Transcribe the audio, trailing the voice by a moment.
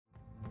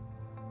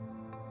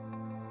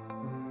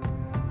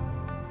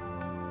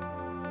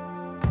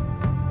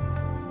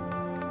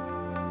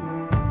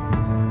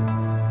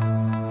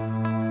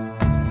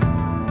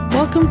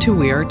Welcome to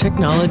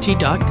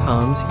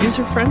WeAreTechnology.com's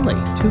User-Friendly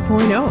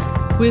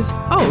 2.0 with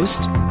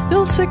host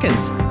Bill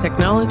Sikkens,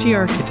 Technology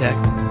Architect.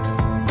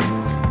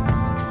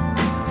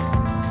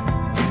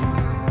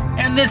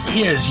 And this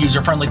is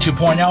User-Friendly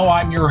 2.0.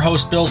 I'm your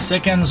host, Bill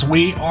Sikkens.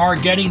 We are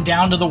getting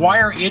down to the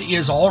wire. It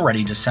is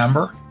already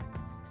December,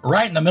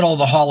 right in the middle of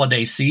the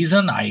holiday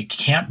season. I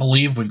can't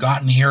believe we've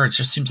gotten here. It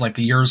just seems like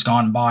the year's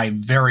gone by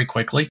very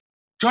quickly.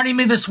 Joining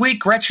me this week,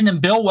 Gretchen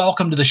and Bill,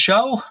 welcome to the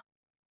show.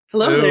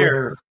 Hello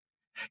there.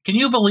 Can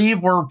you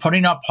believe we're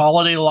putting up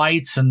holiday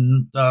lights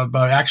and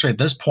actually at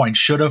this point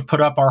should have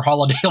put up our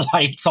holiday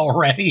lights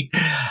already?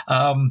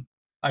 I'm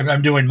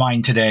doing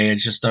mine today.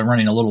 It's just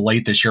running a little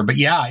late this year. But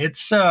yeah,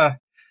 it's... I'm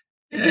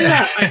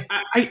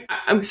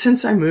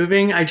since I'm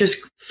moving, I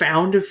just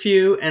found a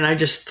few and I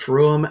just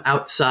threw them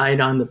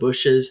outside on the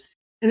bushes.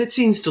 And it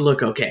seems to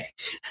look okay.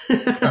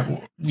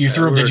 You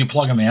threw them? Did you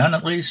plug them in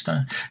at least?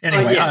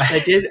 Anyway, yes, I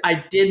did.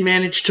 I did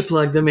manage to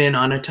plug them in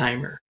on a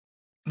timer.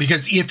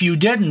 Because if you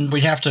didn't,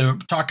 we'd have to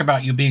talk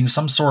about you being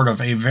some sort of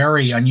a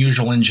very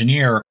unusual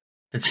engineer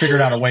that's figured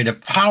out a way to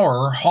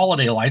power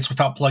holiday lights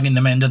without plugging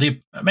them into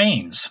the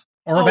mains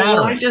or a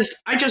battery. Well,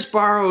 I just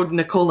borrowed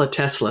Nikola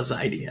Tesla's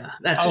idea.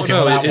 That's okay.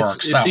 Well, that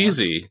works. It's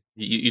easy.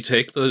 You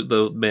take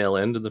the male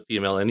end and the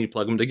female end, you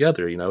plug them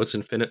together. You know, it's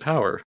infinite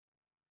power.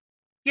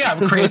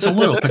 Yeah, it creates a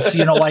loop. It's,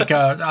 like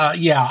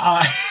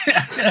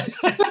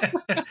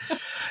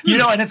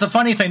and it's a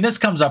funny thing. This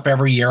comes up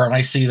every year, and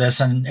I see this,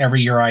 and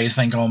every year I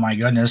think, oh my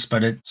goodness,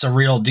 but it's a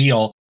real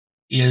deal,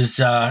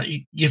 is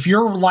if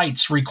your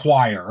lights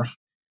require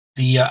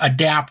the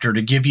adapter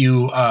to give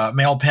you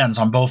male pins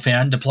on both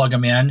ends to plug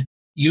them in,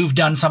 you've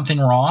done something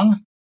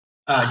wrong.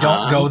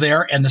 Don't go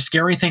there. And the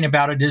scary thing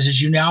about it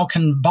is you now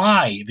can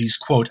buy these,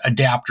 quote,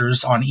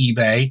 adapters on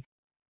eBay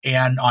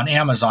and on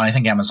Amazon. I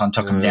think Amazon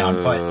took them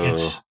down, but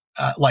it's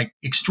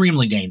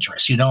extremely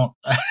dangerous. You don't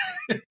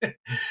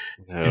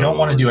you don't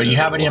want to do it. You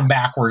have it in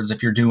backwards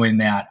if you're doing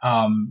that.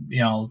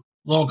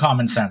 Little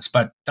common sense,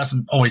 but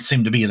doesn't always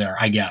seem to be there,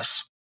 I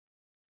guess.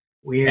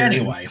 Weird.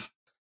 Anyway.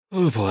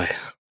 Oh boy.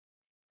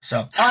 So,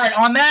 all right,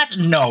 on that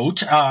note,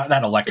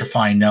 that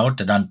electrifying note,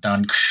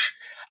 dun-dun,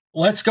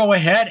 let's go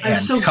ahead and I'm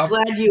so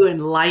glad you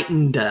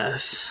enlightened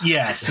us.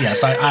 Yes,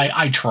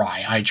 I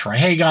try.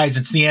 Hey, guys,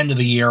 it's the end of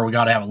the year. We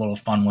got to have a little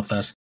fun with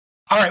this.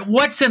 All right,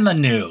 what's in the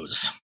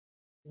news?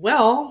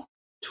 Well,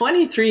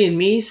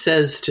 23andMe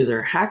says to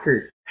their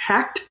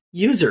hacked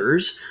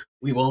users,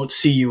 we won't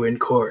see you in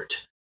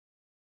court.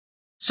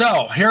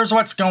 So here's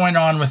what's going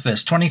on with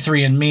this.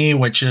 23andMe,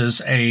 which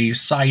is a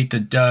site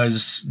that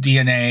does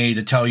DNA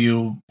to tell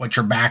you what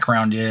your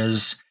background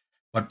is,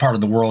 what part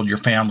of the world your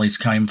families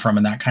came from,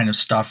 and that kind of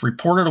stuff,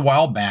 reported a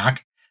while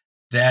back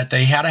that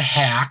they had a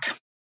hack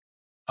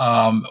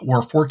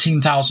where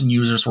 14,000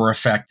 users were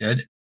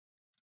affected.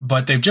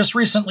 But they've just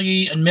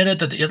recently admitted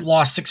that it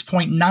lost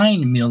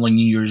 6.9 million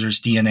users'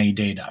 DNA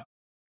data.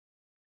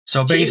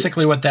 So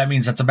basically what that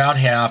means, that's about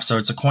half. So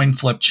it's a coin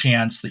flip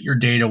chance that your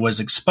data was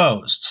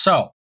exposed.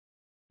 So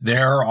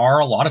there are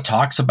a lot of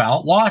talks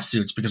about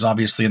lawsuits because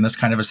obviously in this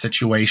kind of a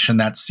situation,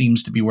 that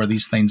seems to be where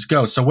these things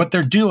go. So what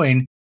they're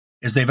doing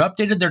is they've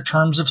updated their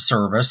terms of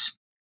service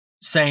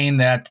saying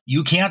that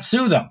you can't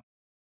sue them.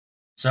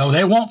 So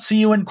they won't see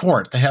you in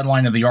court, the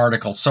headline of the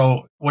article.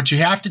 So what you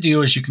have to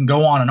do is you can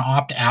go on and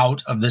opt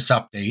out of this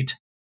update.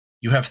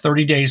 You have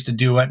 30 days to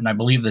do it, and I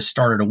believe this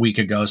started a week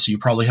ago, so you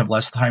probably have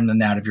less time than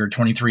that. If you're a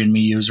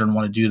 23andMe user and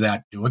want to do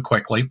that, do it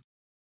quickly.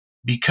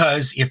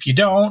 Because if you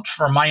don't,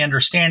 from my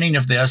understanding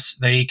of this,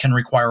 they can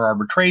require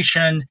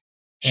arbitration,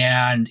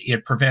 and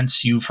it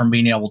prevents you from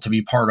being able to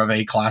be part of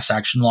a class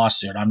action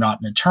lawsuit. I'm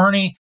not an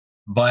attorney,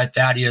 but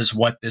that is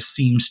what this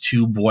seems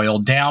to boil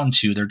down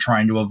to. They're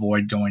trying to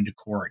avoid going to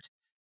court.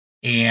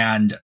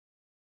 And,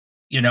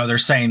 they're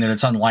saying that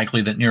it's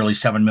unlikely that nearly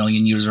 7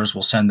 million users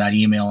will send that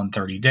email in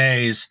 30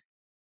 days.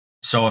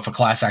 So if a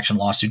class action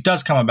lawsuit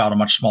does come about, a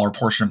much smaller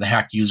portion of the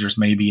hacked users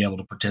may be able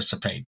to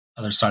participate.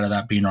 Other side of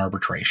that being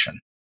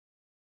arbitration.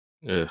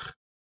 Ugh.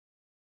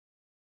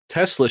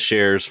 Tesla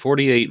shares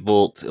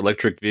 48-volt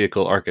electric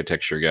vehicle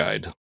architecture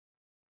guide.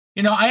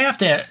 I have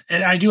to,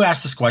 and I do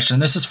ask this question.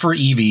 This is for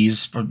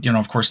EVs, but,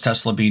 of course,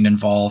 Tesla being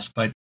involved,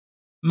 but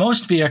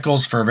most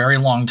vehicles for a very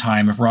long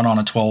time have run on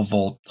a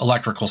 12-volt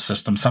electrical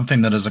system,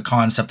 something that is a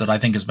concept that I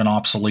think has been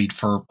obsolete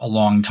for a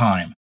long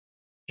time.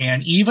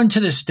 And even to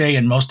this day,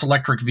 in most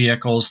electric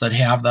vehicles that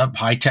have the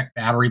high-tech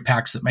battery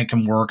packs that make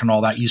them work and all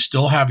that, you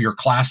still have your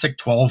classic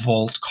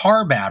 12-volt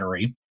car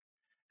battery.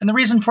 And the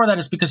reason for that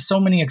is because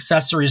so many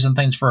accessories and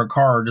things for a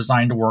car are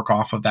designed to work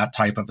off of that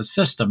type of a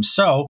system.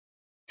 So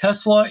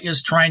Tesla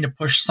is trying to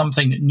push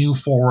something new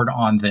forward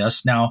on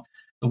this. Now,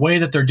 the way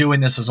that they're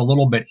doing this is a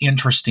little bit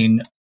interesting,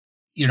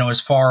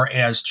 as far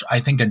as I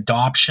think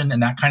adoption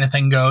and that kind of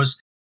thing goes.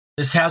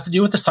 This has to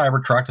do with the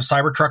Cybertruck. The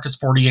Cybertruck is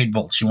 48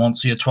 volts. You won't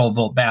see a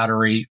 12-volt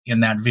battery in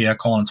that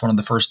vehicle, and it's one of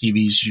the first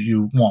EVs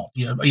you won't.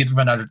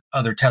 Even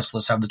other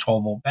Teslas have the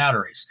 12-volt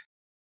batteries.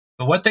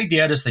 But what they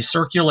did is they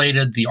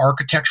circulated the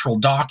architectural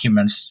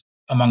documents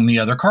among the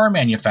other car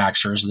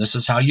manufacturers. This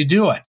is how you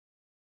do it.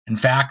 In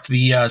fact,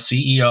 the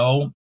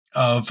CEO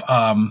of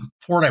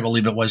Ford, I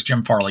believe it was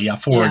Jim Farley. Yeah,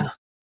 Ford. Yeah.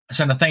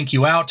 Sent a thank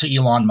you out to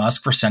Elon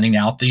Musk for sending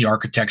out the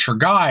architecture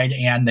guide,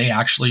 and they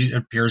actually, it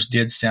appears,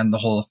 did send the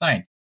whole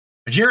thing.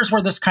 But here's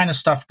where this kind of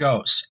stuff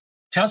goes.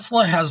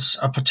 Tesla has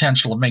a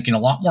potential of making a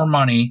lot more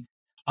money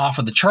off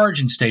of the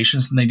charging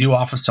stations than they do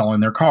off of selling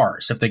their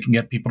cars. If they can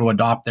get people to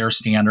adopt their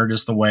standard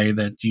as the way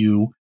that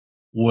you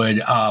would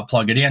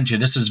plug it into.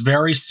 This is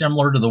very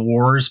similar to the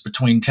wars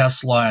between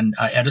Tesla and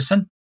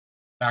Edison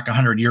back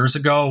 100 years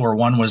ago, where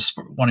one was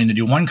wanting to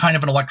do one kind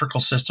of an electrical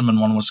system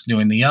and one was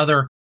doing the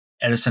other.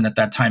 Edison at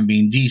that time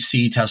being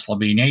DC, Tesla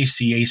being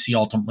AC. AC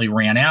ultimately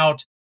ran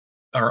out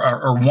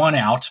or won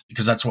out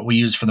because that's what we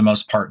use for the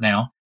most part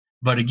now.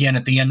 But again,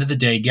 at the end of the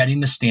day,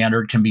 getting the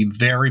standard can be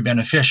very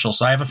beneficial.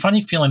 So I have a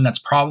funny feeling that's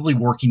probably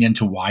working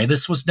into why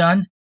this was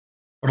done.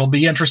 But it'll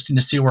be interesting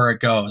to see where it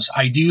goes.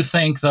 I do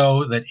think,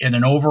 though, that in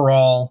an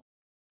overall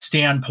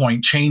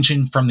standpoint,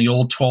 changing from the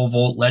old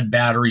 12-volt lead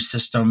battery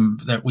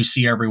system that we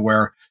see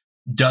everywhere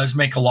does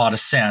make a lot of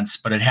sense,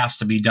 but it has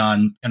to be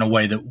done in a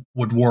way that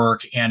would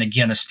work. And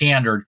again, a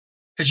standard,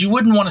 because you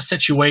wouldn't want a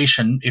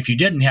situation if you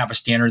didn't have a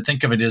standard.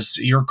 Think of it as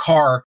your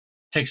car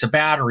takes a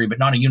battery, but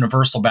not a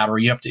universal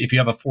battery. You have to, if you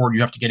have a Ford,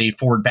 you have to get a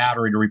Ford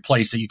battery to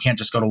replace it. You can't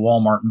just go to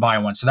Walmart and buy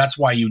one. So that's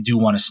why you do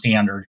want a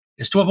standard,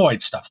 is to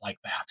avoid stuff like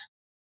that.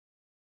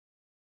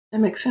 That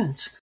makes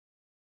sense.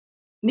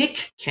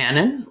 Nick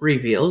Cannon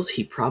reveals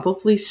he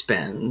probably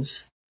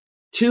spends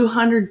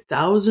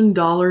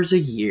 $200,000 a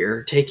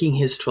year taking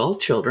his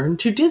 12 children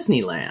to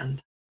Disneyland.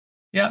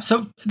 Yeah,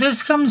 so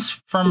this comes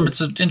from,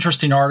 it's an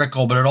interesting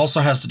article, but it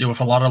also has to do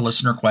with a lot of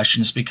listener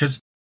questions, because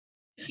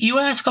you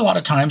ask a lot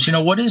of times,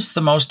 what is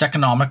the most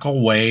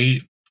economical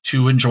way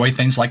to enjoy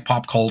things like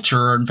pop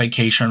culture and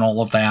vacation,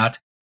 all of that,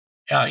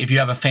 if you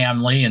have a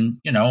family and,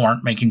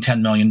 aren't making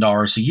 $10 million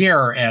a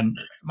year. And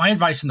my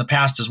advice in the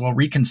past is, well,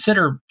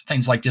 reconsider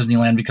things like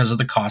Disneyland because of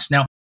the cost.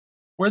 Now,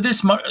 where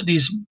these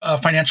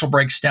financial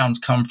breakdowns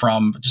come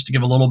from, just to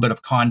give a little bit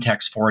of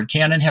context for it,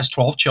 Cannon has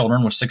 12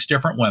 children with 6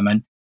 different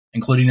women,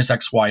 including his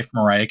ex-wife,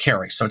 Mariah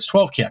Carey. So it's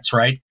 12 kids,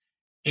 right?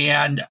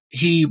 And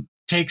he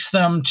takes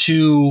them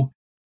to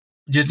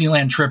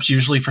Disneyland trips,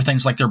 usually for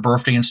things like their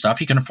birthday and stuff.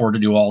 He can afford to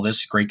do all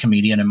this. Great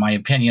comedian, in my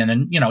opinion.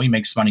 And, he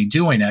makes money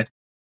doing it.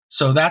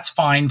 So that's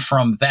fine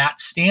from that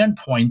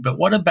standpoint. But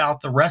what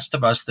about the rest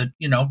of us that,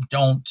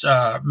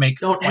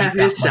 don't have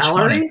his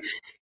salary? Money?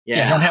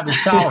 Yeah, don't have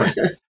his salary.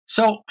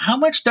 So how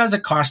much does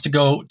it cost to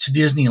go to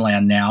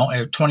Disneyland now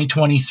at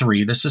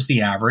 2023? This is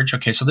the average.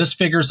 Okay, so this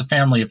figures a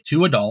family of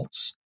 2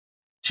 adults,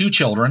 2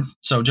 children.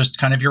 So just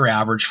kind of your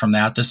average from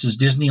that. This is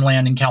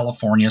Disneyland in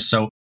California.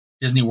 So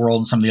Disney World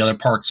and some of the other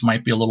parks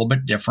might be a little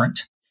bit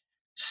different.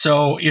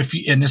 So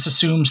and this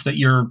assumes that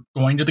you're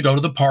going to go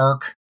to the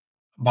park,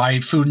 buy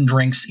food and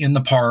drinks in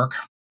the park,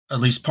 at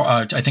least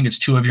I think it's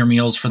 2 of your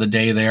meals for the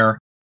day there.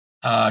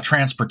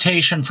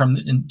 Transportation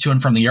to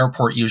and from the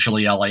airport,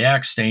 usually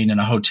LAX, staying in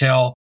a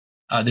hotel.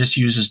 This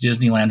uses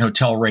Disneyland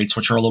hotel rates,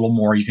 which are a little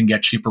more. You can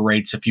get cheaper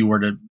rates if you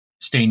were to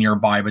stay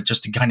nearby, but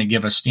just to kind of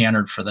give a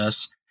standard for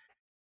this.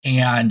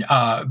 And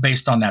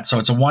based on that, so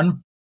it's a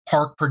 1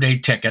 park per day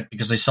ticket,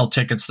 because they sell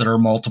tickets that are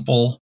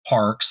multiple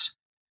parks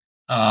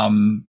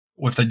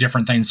with the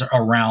different things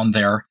around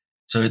there.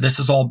 So this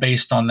is all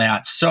based on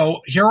that.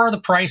 So here are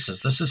the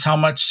prices. This is how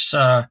much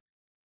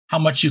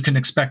you can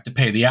expect to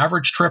pay. The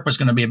average trip was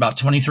going to be about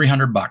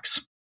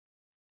 $2,300.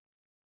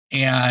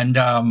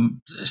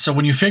 And so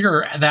when you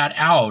figure that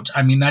out,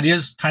 that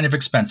is kind of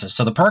expensive.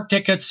 So the park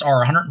tickets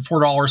are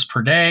 $104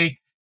 per day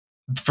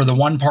for the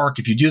 1 park.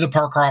 If you do the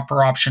park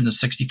hopper option,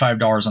 is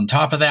 $65 on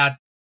top of that.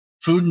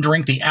 Food and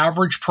drink, the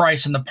average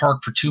price in the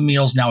park for 2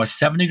 meals now is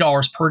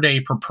 $70 per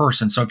day per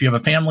person. So if you have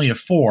a family of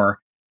 4,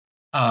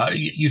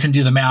 you can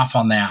do the math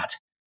on that.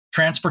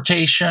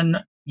 Transportation,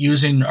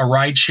 using a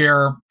ride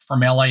share from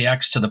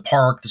LAX to the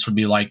park, this would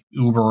be like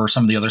Uber or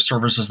some of the other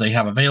services they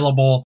have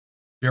available,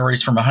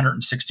 varies from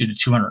 $160 to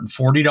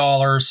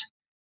 $240.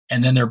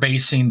 And then they're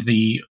basing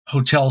the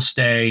hotel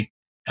stay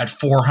at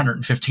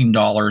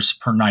 $415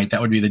 per night.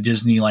 That would be the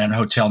Disneyland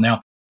hotel.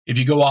 Now, if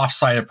you go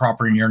offsite a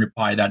property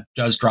nearby, that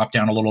does drop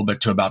down a little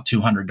bit to about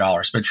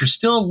 $200, but you're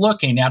still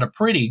looking at a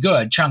pretty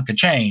good chunk of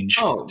change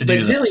to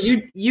do this.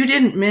 Billy, you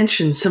didn't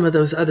mention some of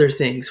those other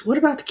things. What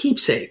about the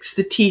keepsakes,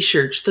 the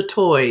T-shirts, the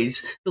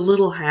toys, the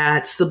little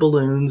hats, the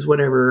balloons,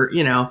 whatever,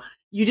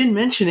 You didn't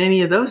mention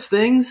any of those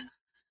things.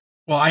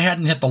 Well, I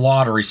hadn't hit the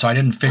lottery, so I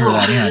didn't figure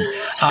that in.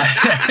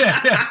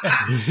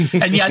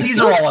 And yeah, these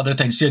are all other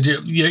things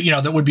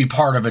that would be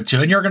part of it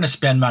too. And you're going to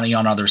spend money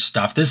on other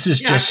stuff. This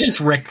is just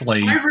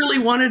strictly. I really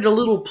wanted a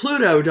little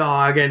Pluto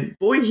dog, and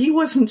boy, he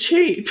wasn't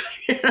cheap.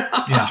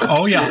 Yeah.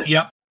 Oh yeah.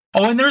 Yep.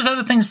 Oh, and there's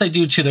other things they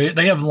do too.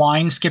 They have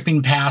line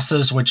skipping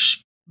passes,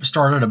 which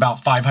start at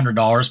about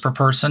 $500 per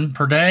person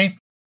per day.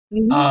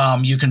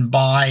 Mm-hmm. You can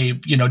buy,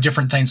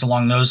 different things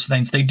along those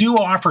things. They do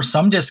offer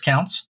some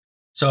discounts.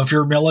 So if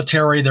you're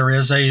military, there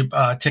is a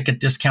ticket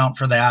discount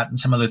for that and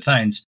some other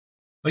things.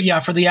 But yeah,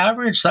 for the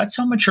average, that's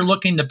how much you're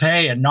looking to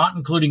pay, and not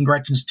including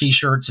Gretchen's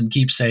T-shirts and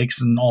keepsakes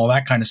and all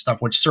that kind of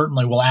stuff, which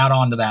certainly will add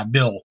on to that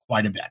bill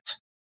quite a bit.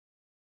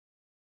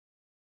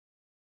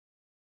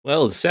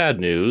 Well, sad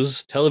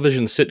news.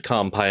 Television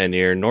sitcom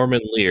pioneer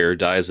Norman Lear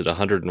dies at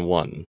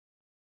 101.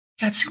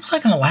 Yeah, it seems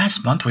like in the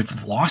last month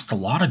we've lost a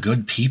lot of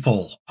good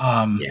people.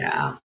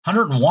 Yeah.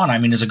 101, I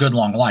mean, is a good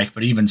long life,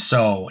 but even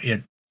so,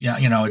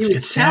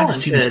 it's sad to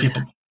see these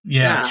people.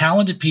 Yeah,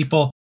 talented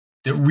people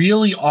that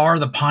really are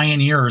the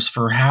pioneers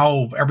for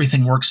how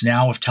everything works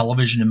now with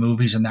television and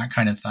movies and that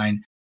kind of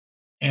thing.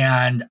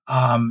 And,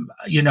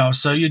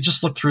 so you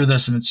just look through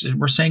this and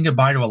we're saying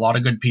goodbye to a lot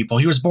of good people.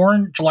 He was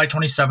born July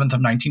 27th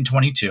of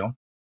 1922,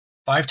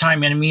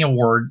 5-time Emmy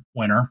Award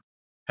winner,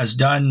 has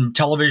done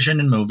television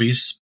and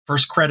movies.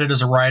 First credit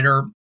as a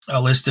writer,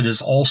 listed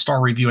as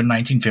All-Star Review in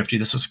 1950.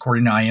 This is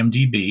according to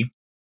IMDb.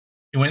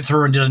 He went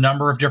through and did a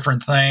number of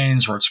different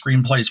things, wrote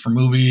screenplays for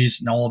movies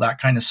and all of that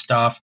kind of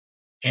stuff,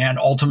 and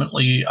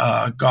ultimately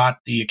got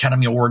the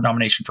Academy Award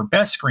nomination for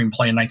Best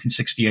Screenplay in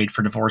 1968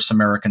 for Divorce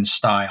American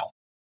Style.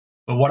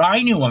 But what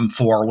I knew him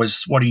for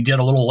was what he did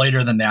a little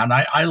later than that. And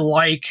I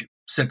like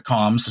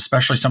sitcoms,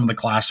 especially some of the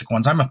classic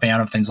ones. I'm a fan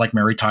of things like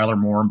Mary Tyler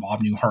Moore and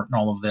Bob Newhart and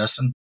all of this.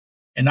 And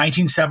in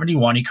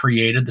 1971, he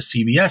created the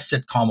CBS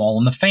sitcom All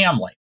in the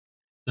Family.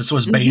 This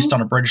was based on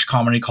a British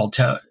comedy called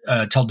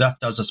Till Death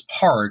Does Us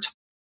Part.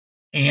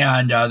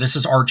 And this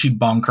is Archie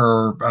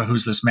Bunker,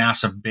 who's this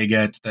massive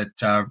bigot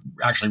that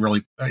actually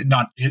really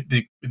not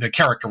the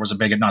character was a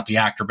bigot, not the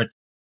actor, but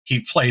he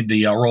played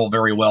the role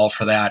very well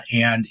for that.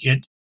 And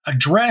it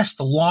addressed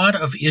a lot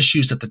of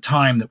issues at the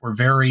time that were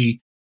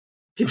very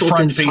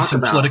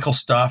front-facing political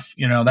stuff.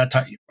 That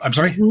type. I'm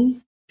sorry? Mm-hmm.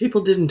 People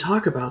didn't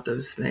talk about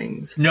those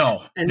things.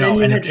 No. And then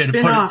you had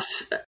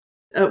spin-offs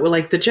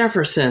like the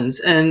Jeffersons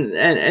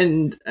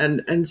and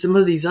some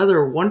of these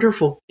other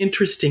wonderful,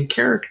 interesting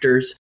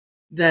characters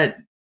that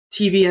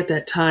TV at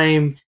that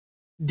time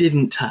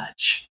didn't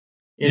touch.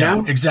 You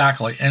know?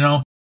 Exactly. And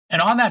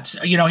on that,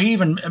 he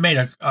even made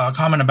a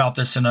comment about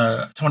this in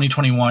a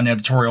 2021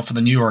 editorial for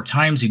the New York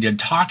Times he did,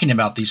 talking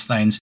about these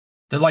things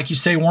that, like you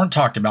say, weren't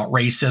talked about.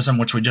 Racism,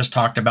 which we just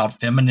talked about,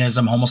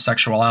 feminism,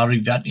 homosexuality,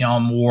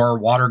 Vietnam War,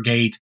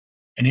 Watergate,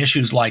 and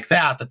issues like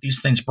that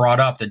these things brought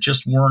up that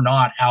just were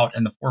not out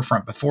in the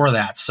forefront before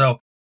that. So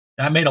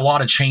that made a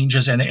lot of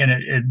changes, and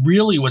it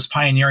really was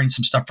pioneering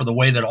some stuff for the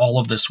way that all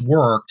of this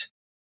worked.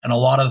 And a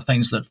lot of the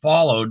things that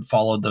followed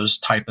those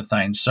type of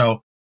things.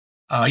 So,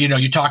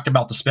 you talked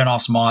about the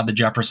spinoffs mod, the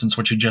Jeffersons,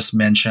 which you just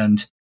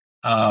mentioned.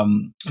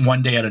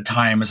 One Day at a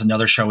Time is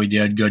another show he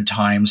did, Good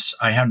Times.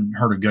 I hadn't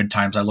heard of Good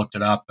Times. I looked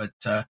it up, but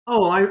I've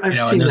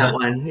seen that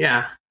one.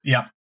 Yeah.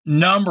 Yeah.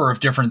 Number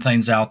of different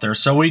things out there.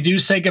 So we do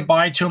say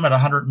goodbye to him at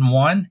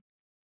 101,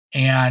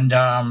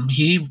 and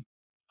he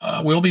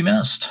will be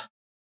missed.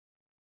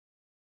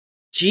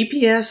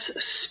 GPS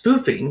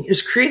spoofing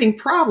is creating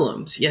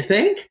problems, you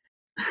think?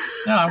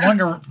 Yeah, I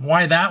wonder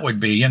why that would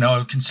be,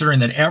 considering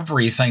that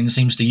everything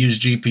seems to use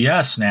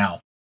GPS now.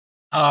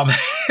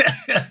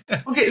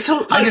 Okay,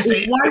 so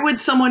why would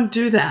someone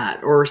do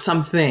that or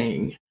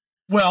something?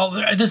 Well,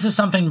 this is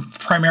something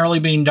primarily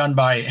being done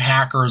by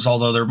hackers,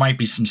 although there might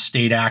be some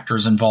state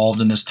actors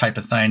involved in this type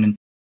of thing. And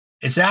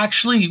it's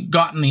actually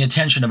gotten the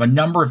attention of a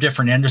number of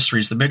different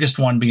industries, the biggest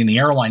one being the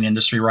airline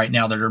industry right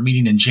now, that are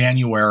meeting in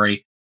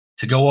January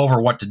to go over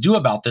what to do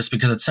about this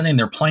because it's sending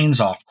their planes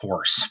off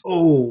course.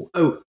 Then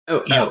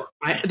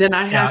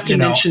I have to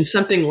mention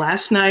something.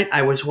 Last night,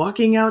 I was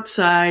walking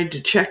outside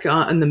to check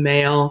on the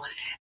mail,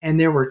 and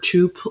there were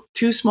two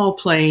small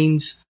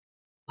planes,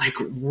 like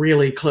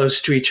really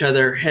close to each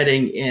other,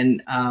 heading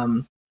in,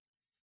 in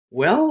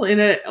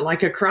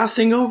a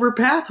crossing over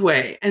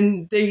pathway.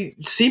 And they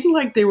seemed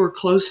like they were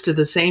close to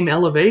the same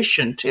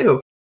elevation too.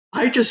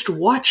 I just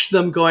watched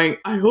them going,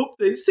 I hope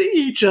they see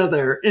each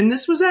other. And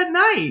this was at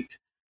night.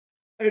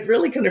 It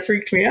really kind of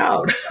freaked me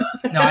out.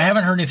 No, I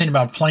haven't heard anything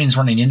about planes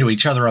running into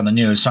each other on the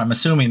news, so I'm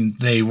assuming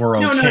they were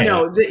okay.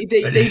 No. They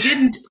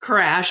didn't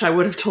crash. I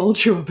would have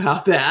told you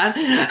about that.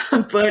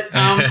 But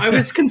I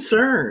was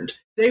concerned.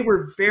 They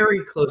were very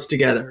close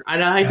together.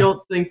 And I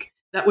don't think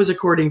that was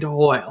according to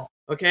Hoyle.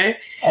 Okay.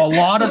 A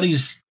lot of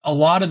these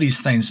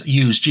things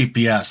use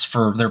GPS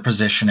for their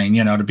positioning,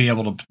 to be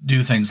able to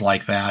do things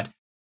like that.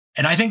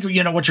 And I think,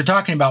 what you're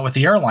talking about with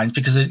the airlines,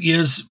 because it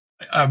is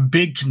a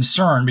big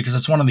concern, because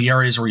it's one of the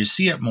areas where you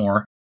see it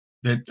more,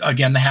 that,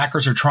 again, the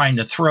hackers are trying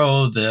to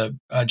throw the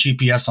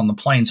GPS on the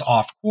planes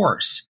off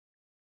course.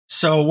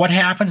 So what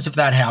happens if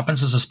that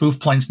happens is a spoof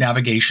plane's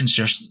navigation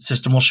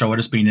system will show it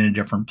as being in a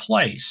different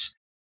place.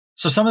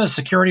 So some of the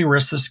security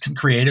risks this can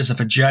create is if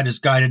a jet is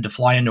guided to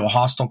fly into a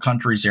hostile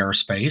country's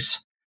airspace,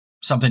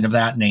 something of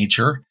that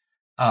nature,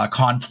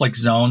 conflict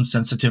zones,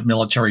 sensitive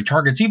military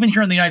targets. Even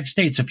here in the United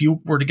States, if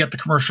you were to get the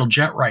commercial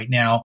jet right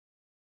now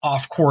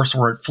off course,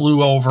 where it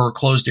flew over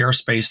closed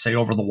airspace, say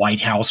over the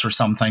White House or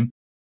something,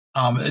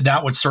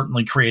 that would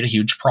certainly create a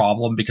huge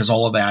problem, because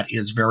all of that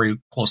is very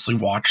closely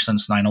watched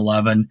since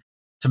 9/11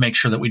 to make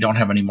sure that we don't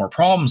have any more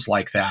problems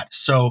like that.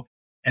 So,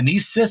 and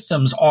these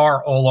systems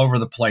are all over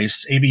the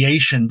place,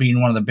 aviation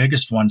being one of the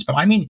biggest ones. But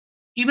I mean,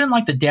 even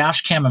like the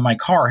dash cam in my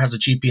car has a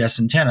GPS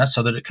antenna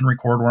so that it can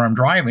record where I'm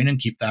driving and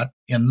keep that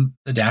in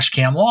the dash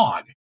cam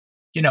log.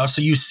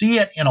 So you see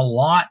it in a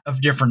lot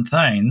of different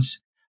things.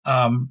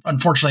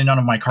 Unfortunately, none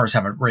of my cars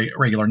have a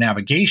regular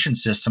navigation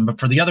system, but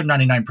for the other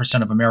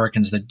 99% of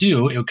Americans that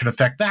do, it could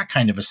affect that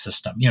kind of a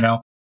system,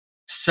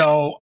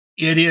 So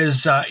it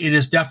is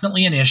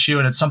definitely an issue,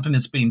 and it's something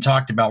that's being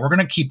talked about. We're going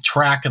to keep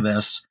track of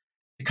this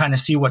to kind of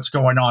see what's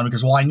going on,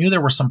 because while I knew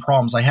there were some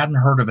problems, I hadn't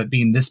heard of it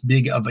being this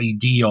big of a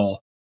deal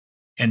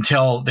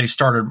until they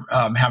started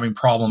having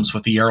problems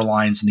with the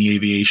airlines and the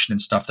aviation and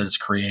stuff that it's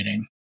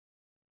creating.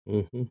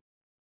 Mm-hmm.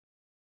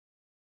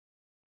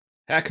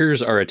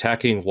 Hackers are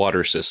attacking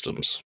water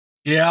systems.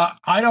 Yeah,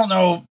 I don't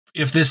know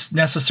if this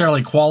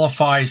necessarily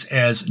qualifies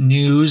as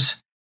news,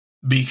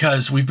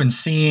 because we've been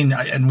seeing,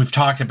 and we've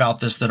talked about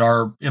this, that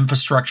our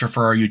infrastructure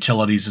for our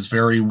utilities is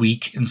very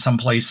weak in some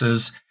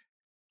places.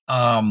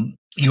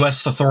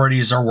 U.S.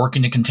 authorities are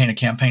working to contain a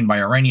campaign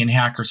by Iranian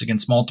hackers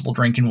against multiple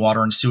drinking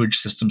water and sewage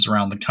systems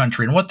around the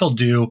country. And what they'll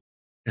do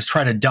is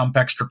try to dump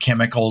extra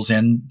chemicals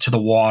into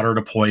the water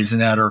to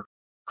poison it, or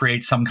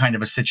create some kind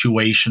of a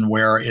situation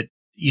where it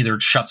either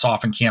shuts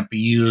off and can't be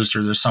used,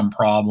 or there's some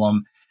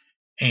problem.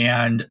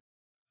 And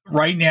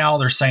right now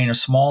they're saying a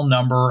small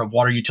number of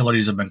water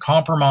utilities have been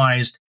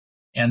compromised,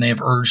 and they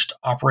have urged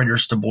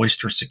operators to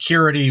bolster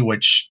security,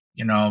 which,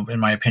 in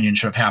my opinion,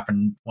 should have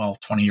happened,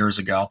 20 years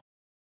ago.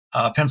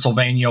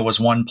 Pennsylvania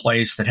was one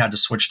place that had to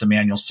switch to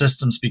manual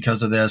systems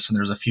because of this, and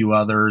there's a few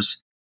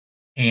others.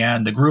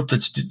 And the group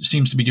that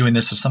seems to be doing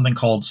this is something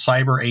called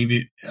Cyber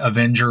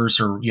Avengers,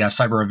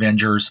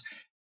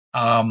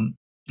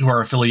 who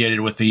are affiliated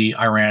with the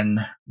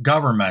Iranian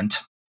government.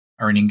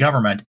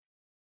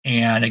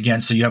 And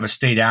again, so you have a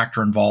state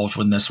actor involved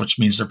with this, which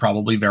means they're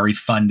probably very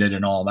funded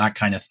and all that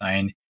kind of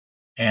thing.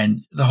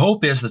 And the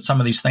hope is that some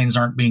of these things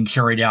aren't being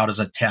carried out as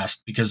a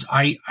test, because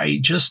I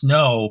just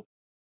know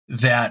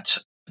that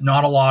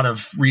not a lot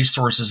of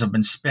resources have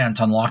been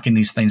spent on locking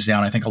these things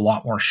down. I think a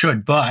lot more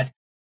should, but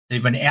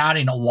they've been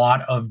adding a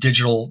lot of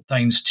digital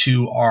things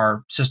to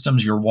our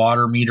systems. Your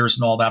water meters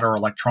and all that are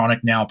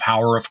electronic now.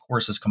 Power, of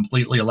course, is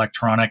completely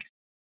electronic.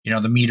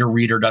 The meter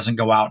reader doesn't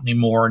go out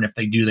anymore. And if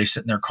they do, they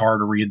sit in their car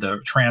to read the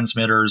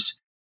transmitters.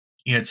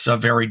 It's a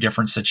very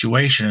different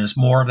situation. As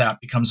more of that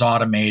becomes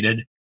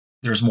automated,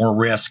 there's more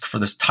risk for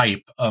this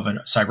type of a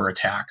cyber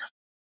attack.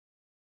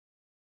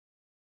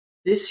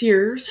 This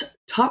year's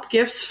top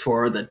gifts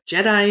for the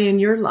Jedi in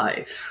your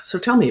life. So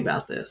tell me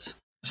about this.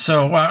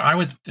 So I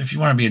would, if you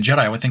want to be a Jedi,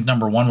 I would think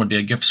number one would be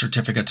a gift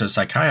certificate to a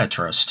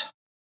psychiatrist.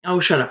 Oh,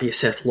 shut up, you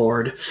Sith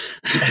Lord.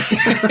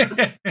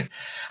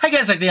 I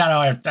guess,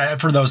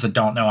 for those that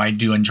don't know, I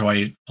do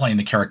enjoy playing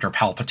the character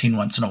Palpatine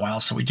once in a while,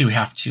 so we do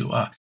have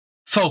to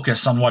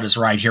focus on what is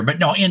right here. But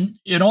no,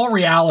 in all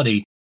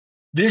reality,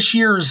 this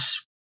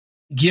year's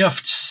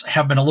gifts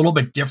have been a little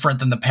bit different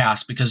than the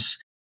past, because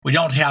we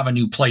don't have a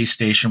new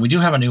PlayStation. We do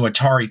have a new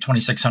Atari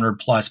 2600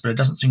 Plus, but it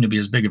doesn't seem to be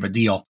as big of a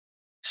deal.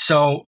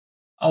 So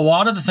a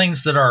lot of the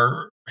things that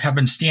have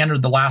been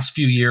standard the last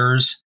few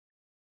years,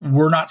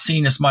 we're not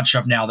seeing as much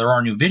of now. There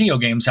are new video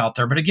games out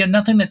there, but again,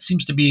 nothing that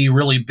seems to be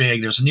really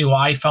big. There's a new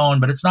iPhone,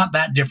 but it's not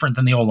that different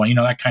than the old one,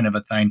 that kind of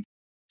a thing.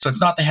 So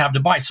it's not to have to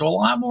buy. So a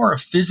lot more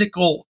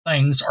physical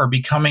things are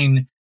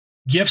becoming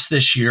gifts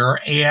this year.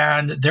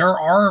 And there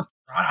are,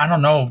 I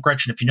don't know,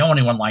 Gretchen, if you know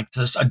anyone like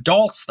this,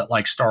 adults that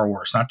like Star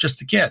Wars, not just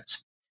the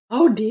kids.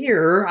 Oh,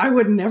 dear. I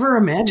would never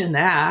imagine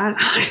that.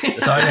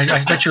 So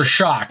I bet you're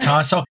shocked,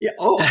 huh? So, yeah.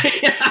 Oh,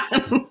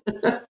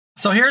 yeah.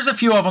 So here's a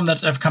few of them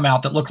that have come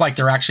out that look like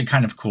they're actually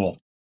kind of cool.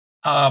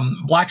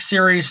 Black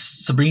Series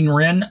Sabine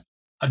Wren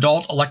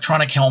adult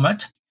electronic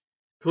helmet.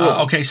 Cool.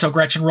 Okay, so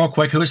Gretchen, real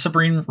quick, who is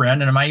Sabine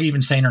Wren, and am I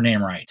even saying her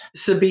name right?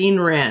 Sabine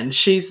Wren.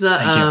 She's the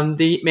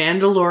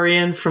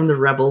Mandalorian from the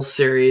Rebels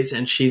series,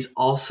 and she's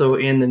also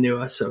in the new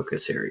Ahsoka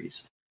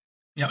series.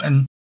 Yeah,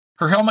 and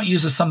her helmet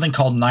uses something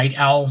called Night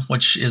Owl,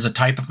 which is a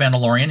type of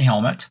Mandalorian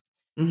helmet.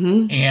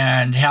 Mm-hmm.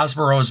 And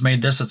Hasbro has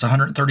made this. It's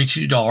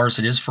 $132.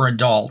 It is for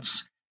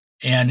adults.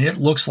 And it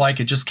looks like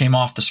it just came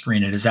off the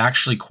screen. It is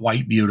actually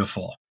quite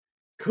beautiful.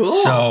 Cool.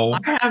 So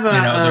I have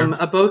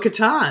a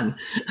Bo-Katan.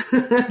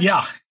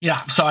 yeah.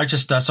 So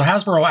so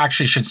Hasbro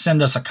actually should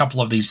send us a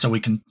couple of these so we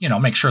can,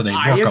 make sure they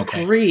work okay.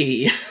 I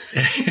agree.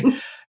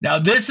 Now,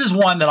 this is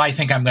one that I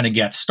think I'm going to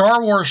get.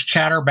 Star Wars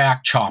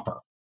Chatterback Chopper.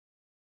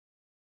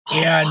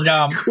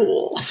 And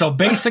cool. So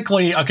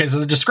basically, so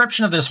the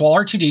description of this, while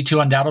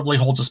R2-D2 undoubtedly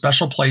holds a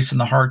special place in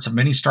the hearts of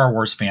many Star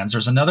Wars fans,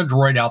 there's another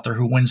droid out there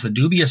who wins the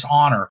dubious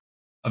honor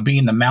of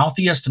being the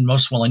mouthiest and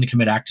most willing to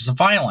commit acts of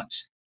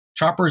violence.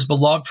 Chopper is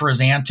beloved for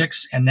his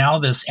antics, and now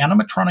this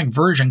animatronic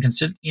version can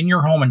sit in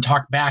your home and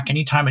talk back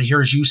anytime it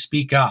hears you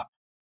speak up.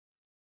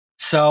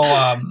 So,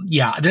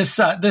 this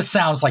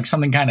sounds like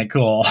something kind of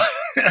cool.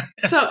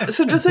 So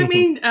does that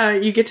mean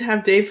you get to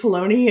have Dave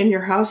Filoni in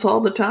your house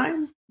all the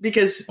time?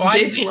 Because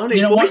Dave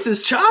Filoni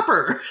voices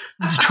Chopper.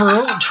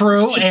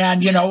 True.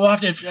 And, we'll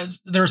have to,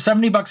 they're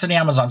 $70 at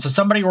Amazon. So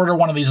somebody order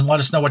one of these and let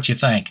us know what you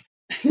think.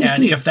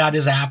 And if that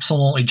is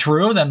absolutely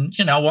true, then,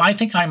 I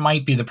think I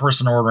might be the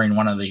person ordering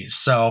one of these.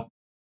 So,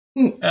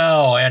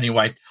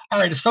 anyway. All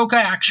right, Ahsoka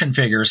action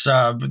figures.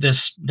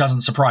 This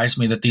doesn't surprise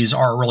me that these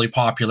are really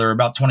popular,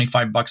 about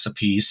 $25 a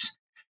piece.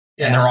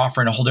 and they're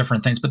offering a whole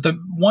different things. But the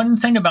one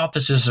thing about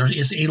this is there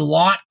is a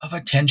lot of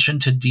attention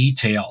to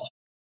detail,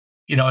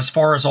 as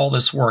far as all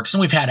this works.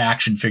 And we've had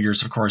action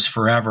figures, of course,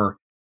 forever,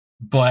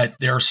 but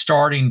they're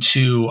starting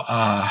to,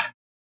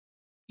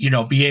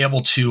 be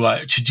able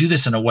to do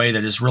this in a way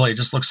that is really, it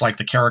just looks like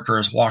the character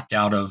has walked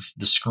out of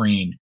the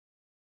screen.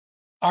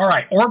 All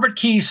right, Orbit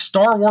Key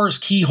Star Wars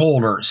key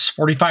holders,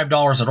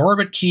 $45 at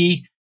Orbit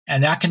Key,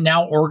 and that can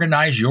now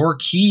organize your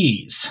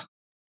keys.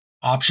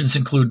 Options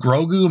include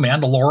Grogu,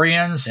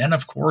 Mandalorians, and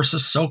of course,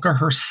 Ahsoka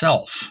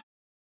herself.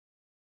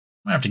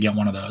 I have to get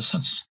one of those.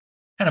 That's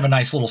kind of a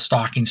nice little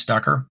stocking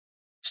stuffer,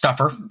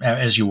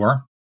 as you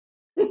were.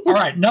 All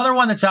right, another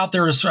one that's out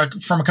there is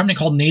from a company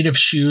called Native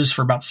Shoes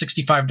for about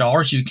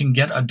 $65. You can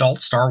get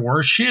adult Star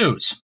Wars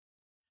shoes.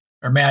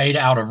 They're made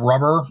out of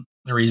rubber.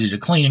 They're easy to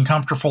clean and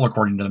comfortable,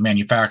 according to the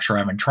manufacturer. I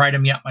haven't tried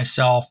them yet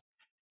myself,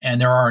 and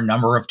there are a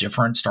number of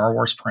different Star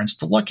Wars prints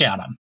to look at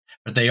them.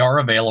 But they are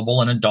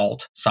available in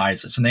adult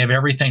sizes, and they have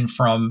everything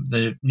from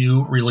the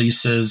new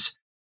releases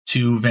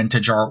to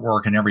vintage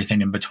artwork and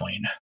everything in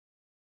between.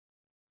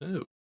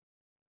 Ooh.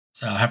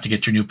 So I'll have to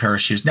get your new pair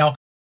of shoes. Now,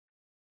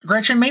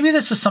 Gretchen, maybe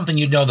this is something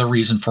you'd know the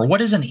reason for.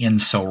 What is an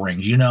ENSO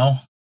ring? Do you know?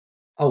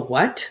 A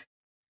what?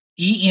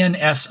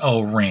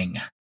 ENSO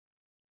ring.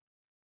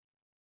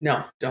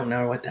 No, don't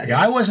know what that is.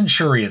 I wasn't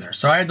sure either,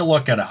 so I had to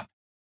look it up.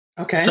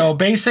 Okay. So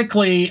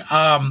basically,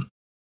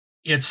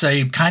 it's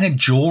a kind of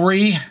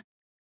jewelry,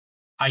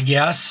 I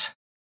guess.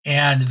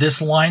 And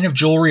this line of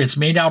jewelry, it's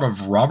made out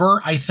of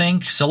rubber, I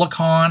think,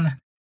 silicone,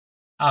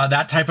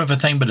 that type of a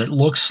thing. But it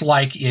looks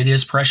like it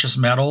is precious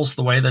metals,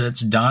 the way that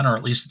it's done, or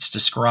at least it's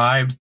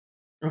described.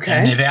 Okay.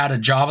 And they've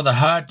added Jabba the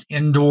Hutt,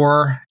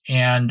 Endor,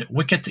 and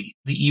Wicket the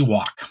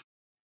Ewok.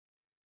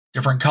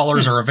 Different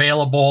colors are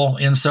available.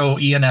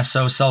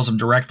 ENSO sells them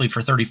directly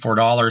for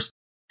 $34.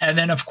 And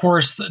then, of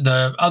course,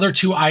 the other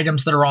two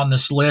items that are on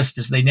this list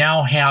is they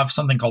now have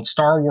something called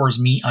Star Wars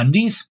Me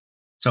Undies.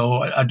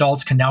 So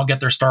adults can now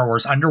get their Star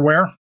Wars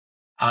underwear,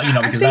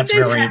 because that's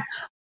very...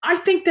 I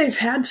think they've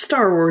had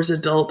Star Wars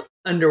adult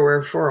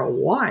underwear for a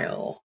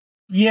while.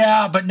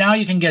 Yeah, but now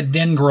you can get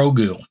Din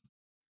Grogu.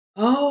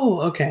 Oh,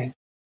 okay.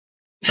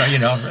 So,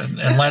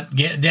 and let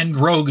Din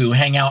Grogu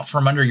hang out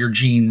from under your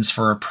jeans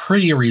for a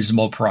pretty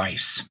reasonable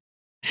price.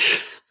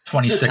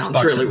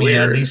 $26 really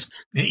at MeUndies.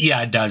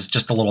 Yeah, it does.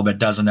 Just a little bit,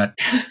 doesn't it?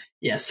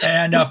 Yes.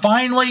 And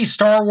finally,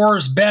 Star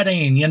Wars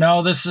bedding.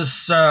 This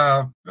is,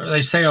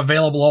 they say,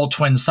 available all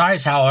twin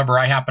size. However,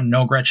 I happen to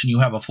know, Gretchen, you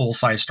have a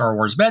full-size Star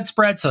Wars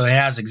bedspread, so it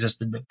has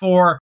existed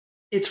before.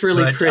 It's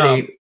really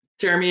pretty.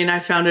 Jeremy and I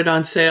found it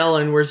on sale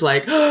and was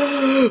like,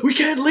 oh, we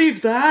can't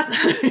leave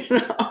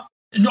that.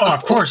 No,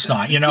 of course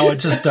not.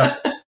 It's just...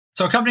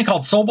 So a company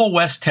called Sobel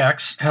West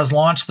Tex has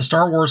launched the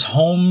Star Wars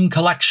Home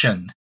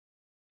Collection.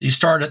 These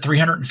start at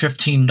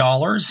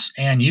 $315,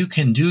 and you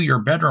can do your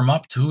bedroom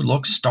up to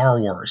look Star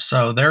Wars.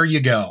 So there you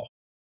go.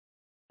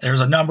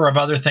 There's a number of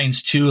other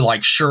things, too,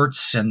 like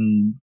shirts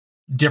and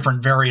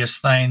different various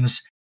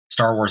things.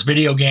 Star Wars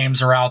video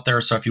games are out there.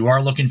 So if you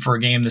are looking for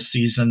a game this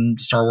season,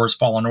 Star Wars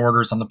Fallen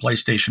Orders on the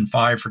PlayStation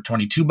 5 for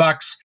 $22,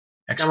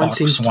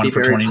 Xbox One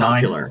for $29.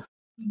 Popular.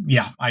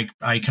 Yeah,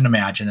 I can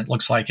imagine. It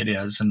looks like it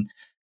is. And,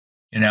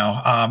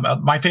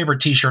 my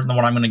favorite T-shirt and the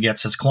one I'm going to get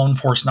says Clone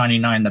Force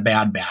 99, the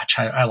Bad Batch.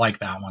 I like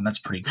that one. That's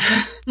pretty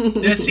cool.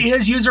 This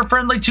is User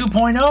Friendly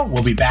 2.0.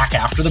 We'll be back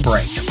after the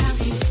break.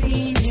 Have you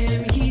seen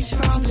him? He's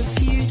from the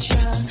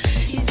future.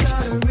 He's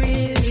got a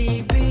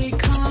really big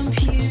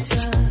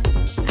computer.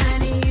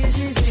 And he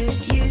uses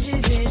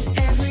it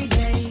every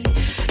day.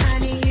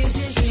 And he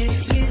uses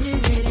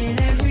it in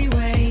every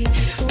way.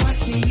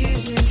 What's he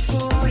use it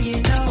for?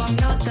 I'm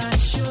not that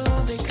sure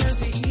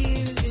because it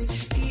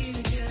uses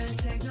future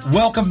technology.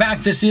 Welcome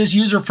back. This is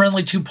User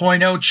Friendly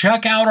 2.0.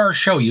 Check out our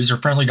show.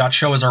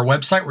 Userfriendly.show is our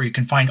website where you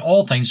can find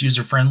all things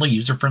user-friendly,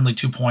 User Friendly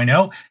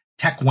 2.0,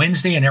 Tech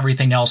Wednesday, and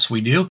everything else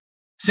we do.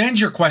 Send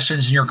your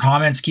questions and your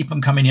comments. Keep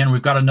them coming in.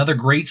 We've got another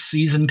great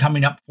season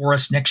coming up for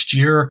us next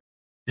year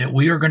that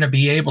we are going to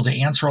be able to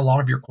answer a lot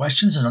of your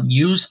questions and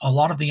use a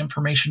lot of the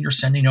information you're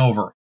sending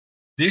over.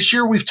 This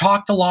year, we've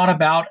talked a lot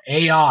about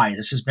AI.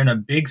 This has been a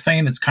big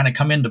thing that's kind of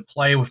come into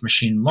play with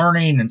machine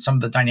learning and some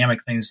of the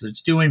dynamic things that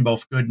it's doing,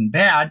 both good and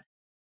bad.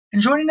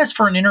 And joining us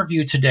for an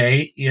interview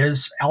today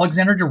is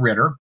Alexander de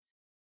Ritter.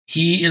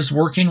 He is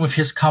working with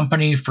his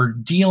company for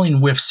dealing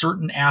with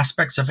certain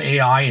aspects of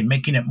AI and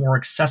making it more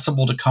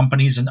accessible to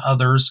companies and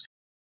others,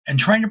 and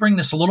trying to bring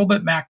this a little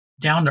bit back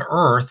down to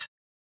earth,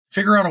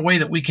 figure out a way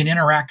that we can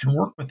interact and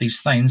work with these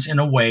things in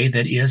a way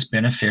that is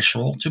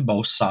beneficial to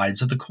both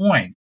sides of the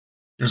coin.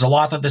 There's a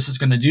lot that this is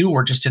going to do.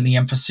 We're just in the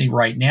infancy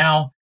right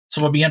now, so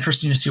it'll be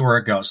interesting to see where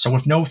it goes. So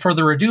with no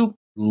further ado,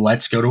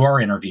 let's go to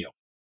our interview.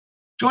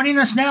 Joining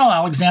us now,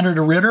 Alexander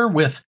de Ritter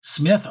with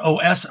Smyth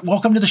OS.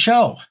 Welcome to the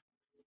show.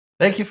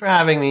 Thank you for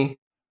having me.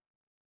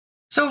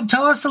 So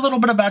tell us a little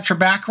bit about your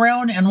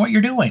background and what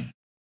you're doing.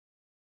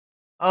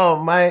 Oh,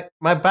 my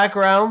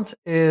background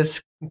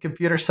is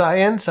computer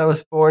science. I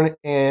was born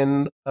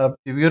in the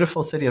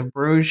beautiful city of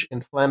Bruges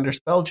in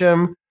Flanders,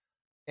 Belgium.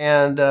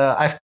 And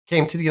I've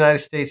came to the United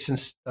States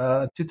since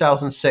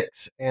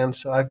 2006, and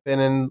so I've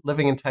been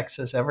living in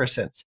Texas ever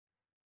since.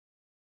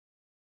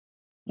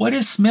 What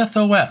is Smyth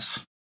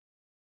OS?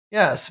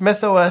 Yeah,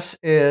 Smyth OS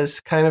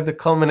is kind of the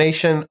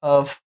culmination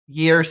of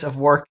years of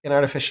work in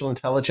artificial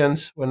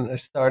intelligence. When I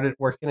started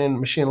working in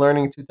machine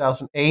learning in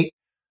 2008,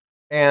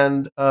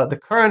 and the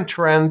current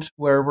trend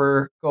where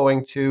we're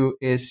going to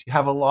is you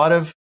have a lot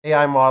of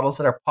AI models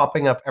that are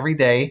popping up every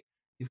day.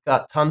 You've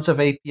got tons of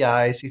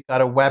APIs. You've got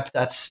a web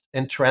that's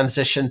in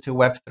transition to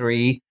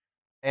Web3.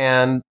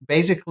 And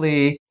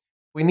basically,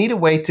 we need a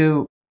way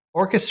to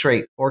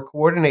orchestrate or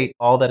coordinate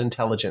all that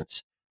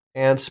intelligence.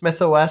 And Smyth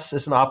OS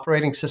is an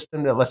operating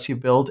system that lets you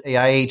build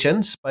AI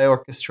agents by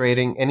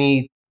orchestrating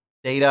any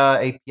data,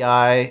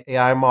 API,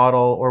 AI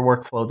model, or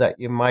workflow that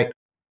you might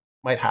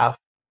have.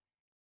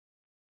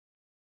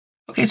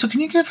 Okay, so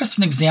can you give us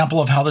an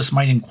example of how this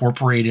might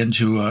incorporate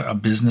into a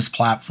business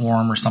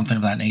platform or something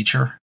of that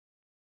nature?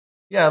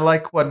 Yeah,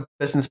 like what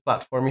business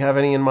platform? You have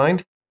any in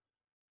mind?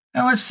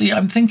 Now, let's see.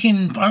 I'm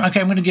thinking, okay,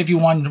 I'm going to give you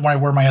one where I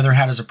wear my other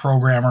hat as a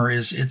programmer.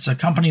 It's a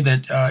company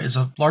that is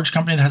a large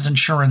company that has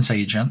insurance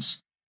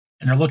agents,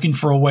 and they're looking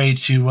for a way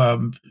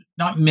to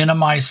not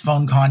minimize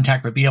phone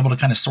contact, but be able to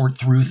kind of sort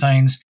through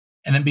things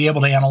and then be able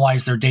to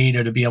analyze their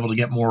data to be able to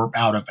get more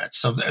out of it.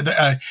 So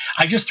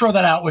I just throw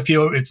that out with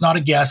you. It's not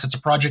a guess. It's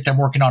a project I'm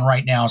working on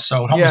right now.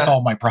 So help me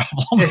solve my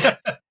problem.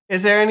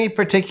 Is there any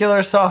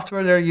particular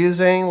software they're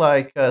using,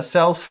 like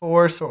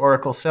Salesforce or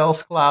Oracle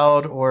Sales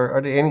Cloud, or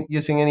are they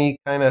using any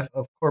kind of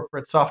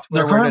corporate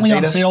software? They're currently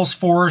on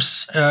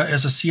Salesforce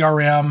as a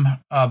CRM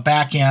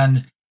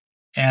backend,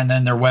 and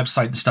then their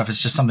website and stuff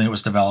is just something that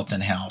was developed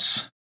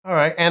in-house. All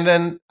right. And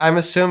then I'm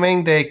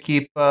assuming they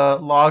keep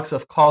logs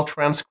of call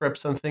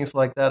transcripts and things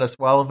like that as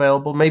well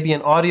available, maybe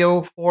in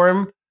audio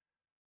form.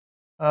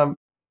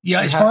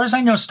 As far as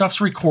I know, stuff's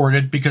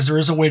recorded because there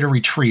is a way to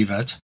retrieve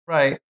it.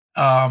 Right.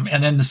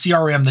 And then the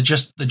CRM,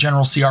 the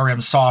general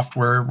CRM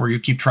software where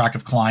you keep track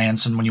of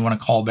clients, and when you want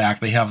to call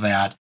back, they have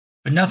that.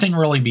 But nothing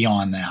really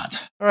beyond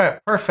that. All right.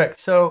 Perfect.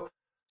 So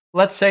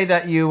let's say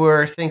that you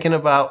were thinking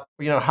about,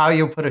 how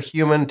you put a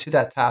human to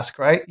that task,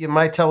 right? You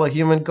might tell a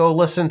human, go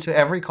listen to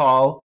every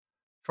call,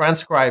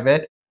 transcribe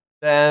it,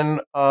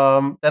 then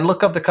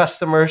look up the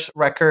customer's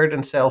record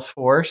in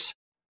Salesforce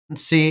and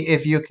see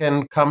if you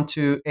can come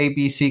to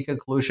ABC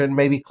conclusion,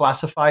 maybe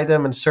classify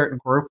them in a certain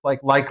group,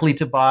 like likely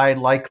to buy,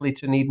 likely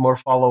to need more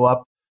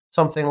follow-up,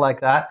 something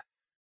like that.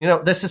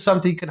 This is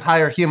something you can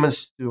hire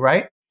humans to do,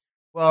 right?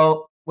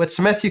 Well, with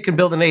Smyth, you can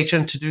build an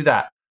agent to do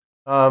that.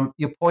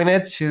 You point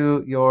it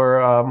to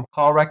your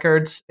call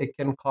records. It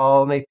can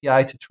call an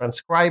API to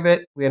transcribe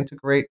it. We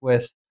integrate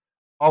with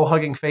all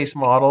Hugging Face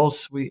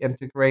models. We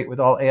integrate with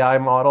all AI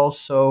models,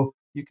 so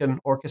you can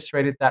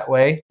orchestrate it that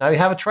way. Now you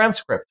have a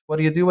transcript. What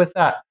do you do with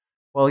that?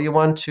 Well, you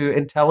want to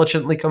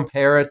intelligently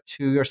compare it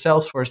to your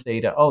Salesforce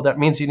data. Oh, that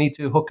means you need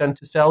to hook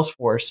into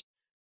Salesforce.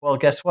 Well,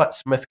 guess what?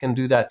 Smyth can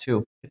do that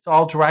too. It's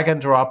all drag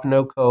and drop,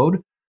 no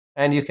code.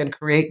 And you can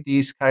create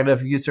these kind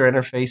of user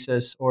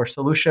interfaces or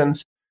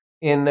solutions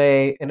in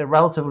a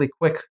relatively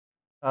quick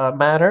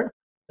manner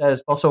that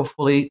is also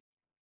fully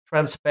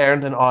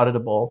transparent and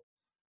auditable.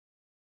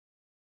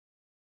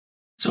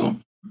 So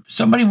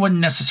somebody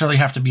wouldn't necessarily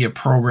have to be a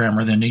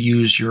programmer then to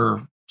use your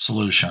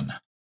solution.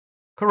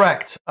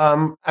 Correct.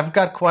 I've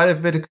got quite a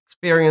bit of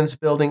experience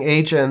building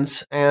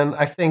agents, and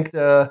I think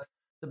the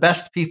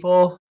best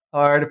people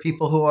are the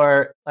people who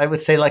are, I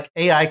would say, like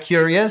AI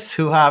curious,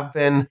 who have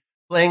been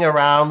playing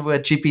around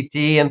with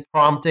GPT and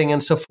prompting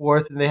and so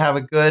forth, and they have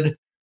a good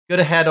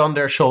head on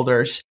their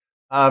shoulders.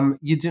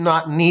 You do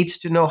not need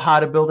to know how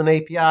to build an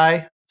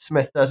API.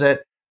 Smyth does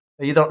it.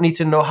 You don't need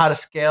to know how to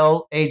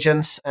scale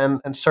agents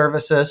and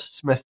services.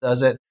 Smyth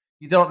does it.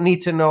 You don't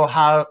need to know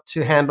how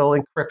to handle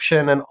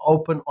encryption and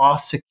open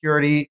auth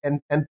security and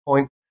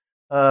endpoint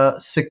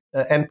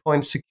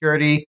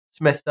security.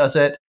 Smyth does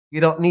it. You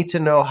don't need to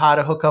know how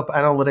to hook up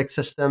analytic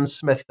systems.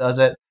 Smyth does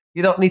it.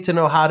 You don't need to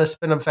know how to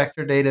spin up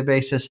vector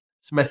databases.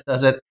 Smyth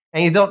does it.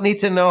 And you don't need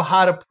to know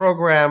how to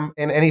program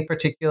in any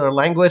particular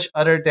language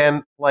other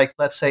than, like,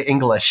 let's say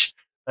English.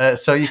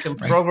 So you can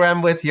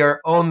program with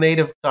your own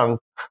native tongue.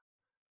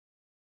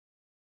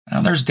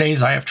 Now, there's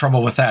days I have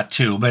trouble with that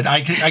too, but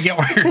I get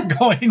where you're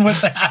going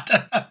with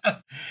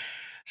that.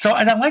 So,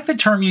 and I like the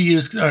term you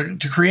use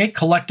to create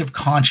collective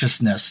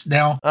consciousness.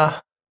 Now,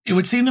 it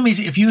would seem to me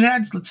if you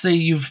had, let's say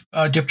you've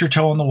dipped your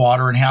toe in the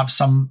water and have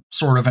some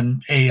sort of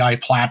an AI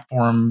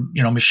platform,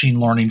 machine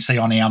learning, say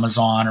on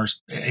Amazon or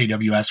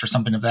AWS or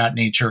something of that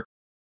nature,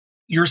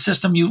 your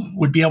system, you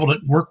would be able to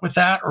work with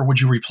that, or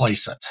would you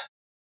replace it?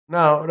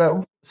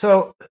 No.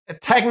 So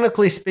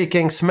technically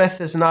speaking, Smyth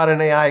is not an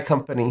AI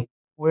company.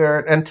 We're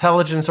an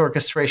intelligence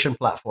orchestration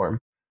platform.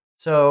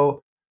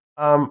 So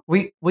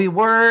we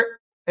were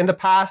in the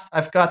past.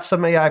 I've got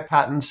some AI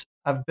patents.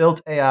 I've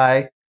built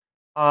AI.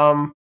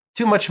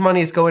 Too much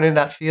money is going in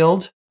that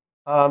field.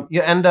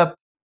 You end up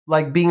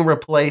like being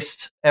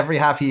replaced every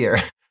half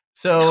year.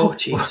 So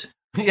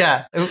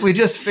yeah, we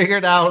just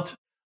figured out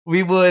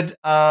we would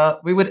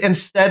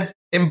instead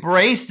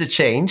embrace the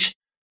change,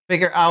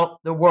 figure out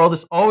the world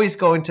is always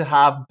going to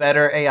have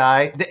better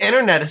AI. The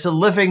internet is a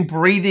living,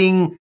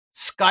 breathing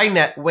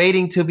Skynet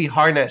waiting to be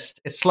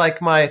harnessed. It's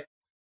like my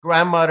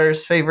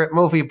grandmother's favorite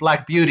movie,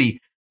 Black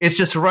Beauty. It's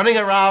just running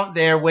around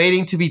there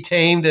waiting to be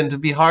tamed and to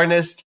be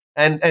harnessed.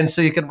 And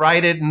so you can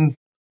ride it and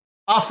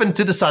off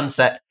into the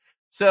sunset.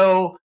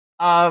 So,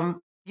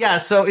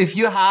 so if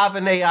you have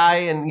an AI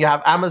and you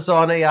have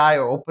Amazon AI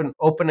or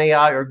Open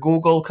AI or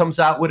Google comes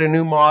out with a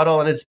new model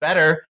and it's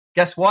better,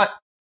 guess what?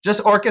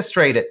 Just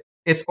orchestrate it.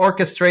 It's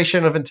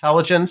orchestration of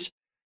intelligence.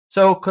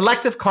 So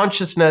collective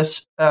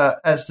consciousness,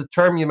 as the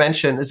term you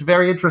mentioned, is a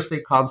very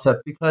interesting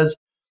concept because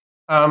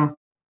arguably,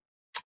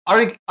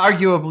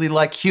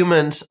 like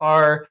humans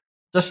are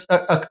just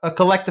a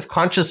collective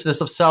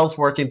consciousness of cells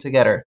working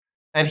together.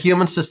 And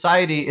human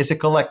society is a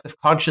collective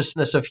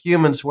consciousness of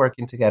humans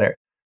working together.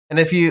 And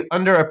if you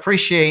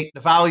underappreciate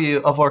the value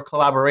of our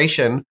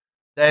collaboration,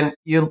 then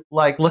you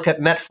look at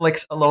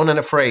Netflix Alone and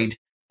Afraid,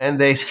 and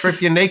they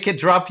strip you naked,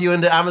 drop you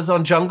into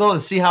Amazon jungle,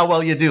 and see how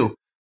well you do.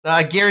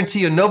 I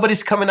guarantee you,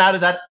 nobody's coming out of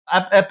that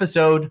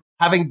episode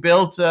having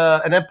built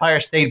an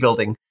Empire State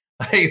Building.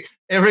 It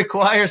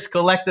requires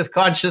collective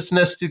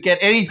consciousness to get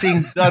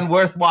anything done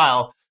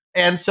worthwhile.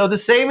 And so the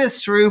same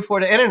is true for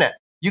the internet.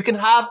 You can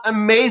have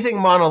amazing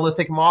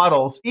monolithic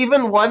models,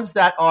 even ones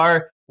that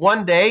are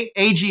one day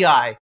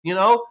AGI.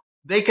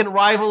 They can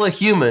rival a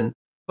human.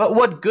 But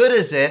what good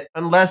is it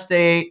unless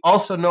they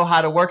also know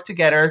how to work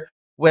together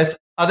with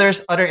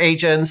other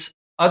agents,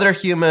 other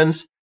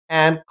humans,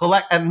 and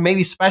collect and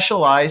maybe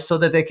specialize so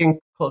that they can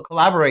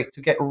collaborate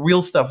to get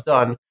real stuff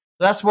done.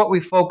 That's what we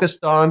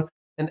focused on,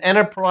 an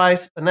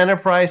enterprise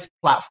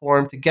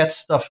platform to get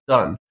stuff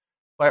done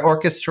by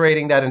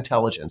orchestrating that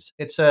intelligence.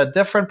 It's a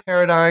different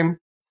paradigm.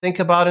 Think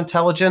about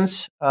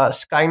intelligence.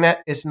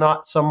 Skynet is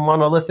not some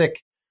monolithic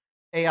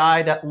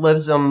AI that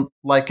lives on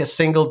like a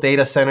single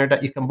data center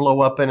that you can blow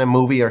up in a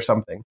movie or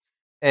something.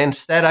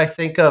 Instead, I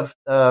think of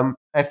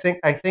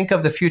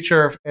the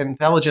future of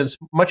intelligence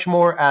much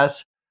more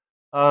as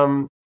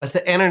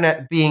the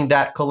internet being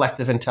that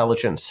collective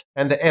intelligence,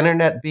 and the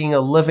internet being a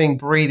living,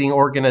 breathing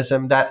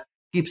organism that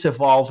keeps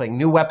evolving.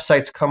 New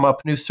websites come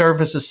up, new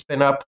services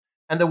spin up,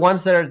 and the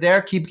ones that are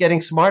there keep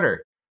getting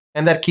smarter,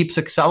 and that keeps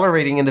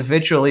accelerating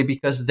individually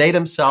because they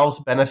themselves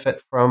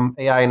benefit from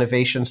AI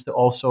innovations to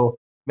also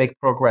make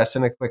progress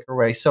in a quicker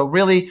way. So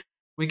really,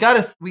 we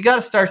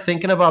gotta start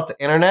thinking about the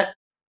internet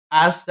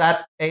as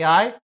that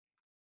AI,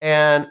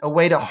 and a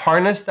way to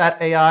harness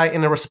that AI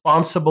in a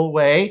responsible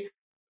way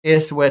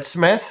is with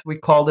Smyth. We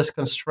call this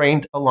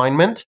constrained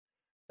alignment.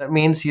 That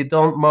means you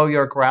don't mow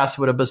your grass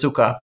with a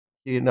bazooka.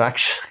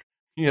 Actually,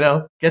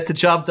 get the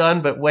job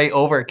done, but way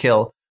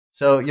overkill.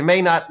 So you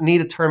may not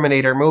need a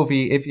Terminator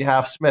movie if you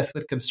have Smyth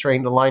with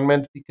constrained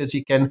alignment, because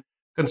you can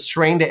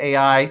constrain the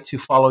AI to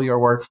follow your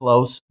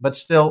workflows, but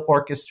still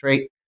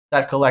orchestrate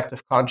that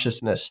collective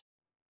consciousness.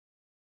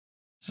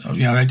 So,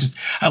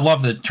 I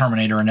love the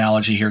Terminator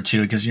analogy here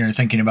too, because you're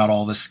thinking about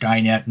all this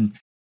Skynet and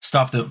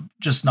stuff that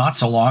just not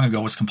so long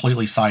ago was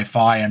completely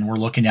sci-fi, and we're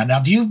looking at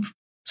now.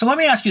 So let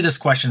me ask you this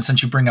question,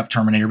 since you bring up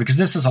Terminator, because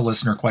this is a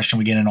listener question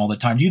we get in all the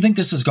time. Do you think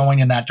this is going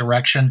in that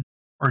direction,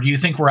 or do you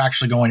think we're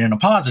actually going in a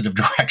positive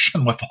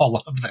direction with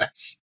all of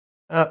this?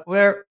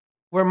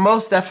 We're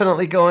most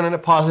definitely going in a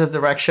positive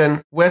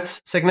direction,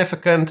 with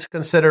significant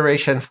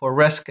consideration for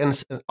risk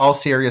and all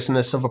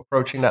seriousness of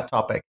approaching that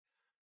topic.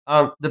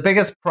 The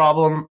biggest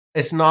problem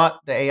is not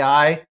the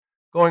AI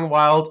going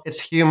wild; it's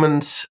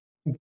humans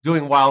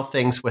doing wild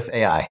things with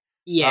AI.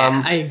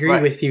 Yeah, I agree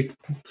with you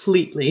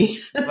completely.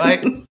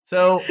 Right.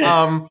 So,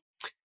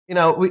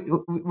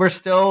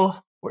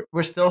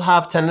 we still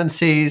have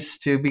tendencies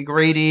to be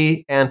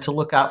greedy and to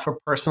look out for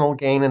personal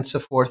gain and so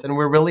forth, and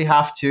we really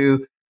have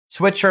to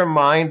switch our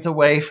minds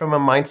away from a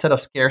mindset of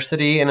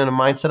scarcity and in a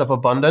mindset of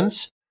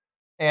abundance.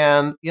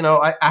 And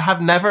I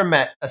have never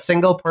met a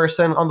single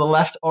person on the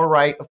left or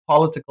right of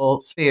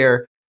political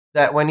sphere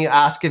that, when you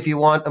ask if you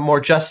want a more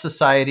just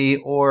society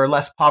or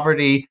less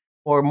poverty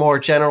or more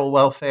general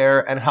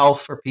welfare and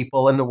health for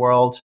people in the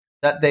world,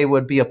 that they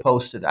would be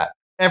opposed to that.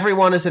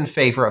 Everyone is in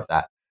favor of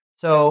that.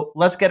 So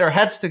let's get our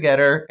heads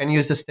together and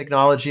use this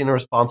technology in a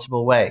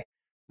responsible way.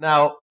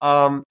 Now,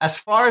 as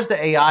far as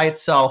the AI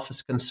itself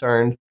is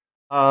concerned,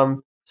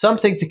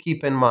 something to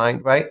keep in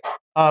mind, right?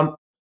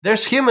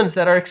 There's humans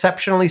that are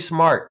exceptionally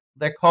smart.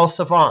 They're called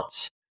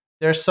savants.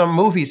 There's some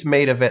movies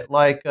made of it,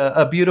 like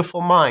A Beautiful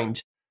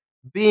Mind.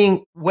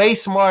 Being way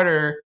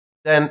smarter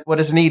than what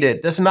is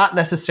needed does not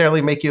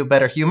necessarily make you a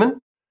better human.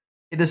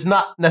 It does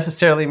not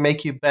necessarily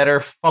make you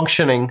better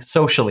functioning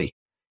socially.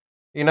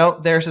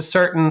 There's a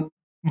certain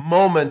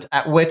moment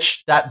at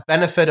which that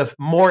benefit of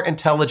more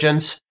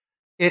intelligence,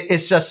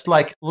 it's just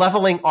like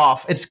leveling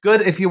off. It's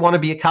good if you want to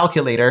be a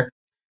calculator,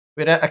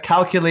 but a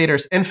calculator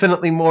is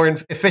infinitely more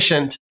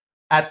efficient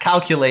at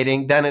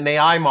calculating than an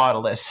AI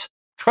model is.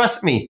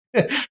 Trust me,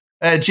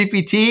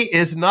 GPT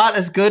is not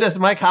as good as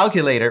my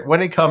calculator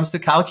when it comes to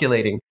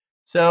calculating.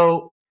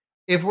 So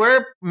if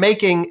we're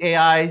making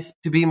AIs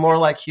to be more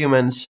like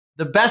humans,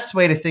 the best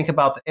way to think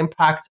about the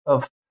impact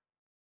of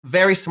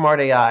very smart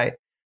AI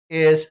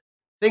is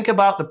think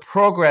about the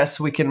progress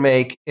we can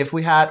make if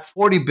we had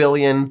 40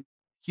 billion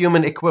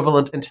human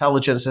equivalent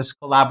intelligences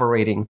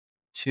collaborating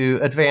to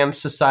advance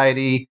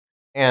society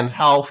and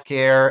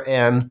healthcare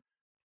and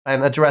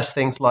address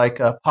things like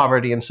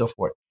poverty and so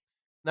forth.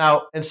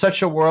 Now, in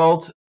such a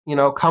world,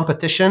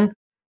 competition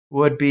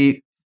would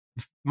be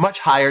much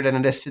higher than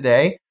it is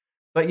today.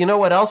 But you know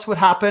what else would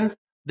happen?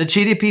 The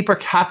GDP per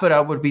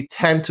capita would be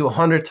 10 to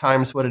 100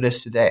 times what it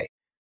is today,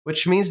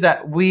 which means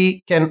that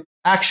we can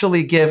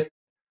actually give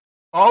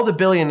all the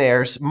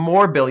billionaires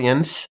more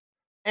billions,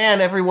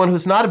 and everyone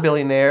who's not a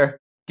billionaire,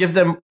 give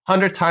them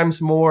 100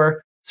 times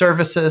more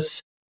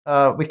services.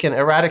 We can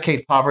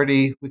eradicate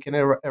poverty. We can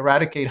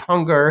eradicate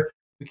hunger.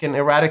 We can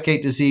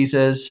eradicate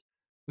diseases.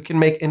 We can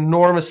make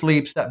enormous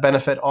leaps that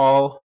benefit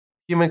all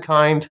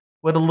humankind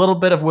with a little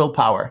bit of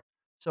willpower.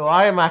 So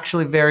I am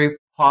actually very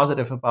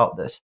positive about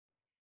this.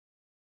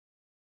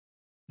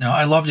 Now,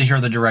 I love to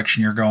hear the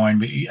direction you're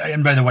going.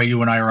 And by the way,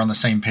 you and I are on the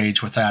same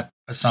page with that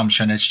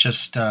assumption. It's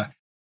just,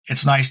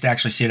 it's nice to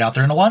actually see it out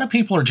there. And a lot of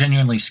people are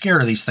genuinely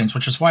scared of these things,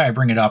 which is why I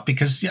bring it up,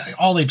 because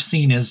all they've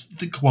seen is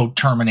the quote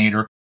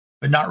Terminator,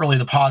 but not really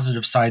the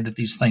positive side that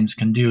these things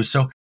can do.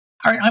 So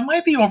I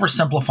might be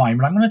oversimplifying,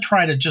 but I'm going to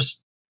try to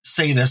just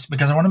say this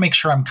because I want to make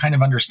sure I'm kind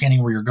of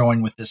understanding where you're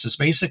going with this. Is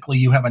basically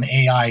you have an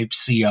AI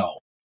CO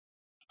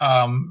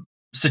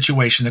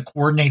situation that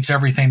coordinates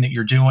everything that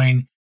you're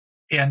doing.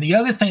 And the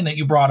other thing that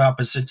you brought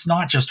up is it's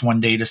not just one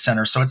data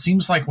center. So it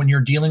seems like when you're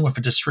dealing with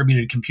a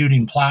distributed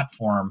computing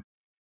platform,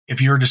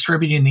 if you're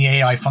distributing the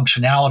AI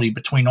functionality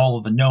between all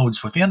of the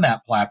nodes within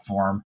that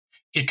platform,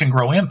 it can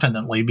grow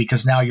infinitely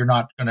because now you're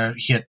not going to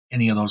hit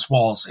any of those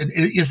walls.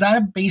 Is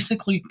that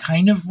basically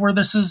kind of where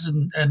this is?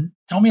 And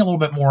tell me a little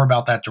bit more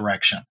about that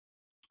direction.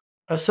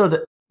 So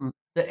the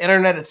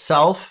internet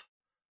itself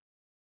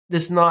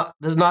does not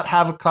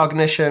have a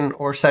cognition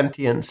or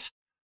sentience.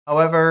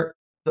 However,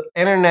 the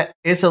internet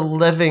is a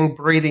living,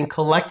 breathing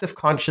collective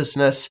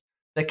consciousness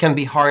that can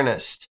be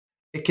harnessed.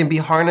 It can be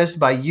harnessed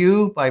by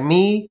you, by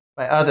me,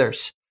 by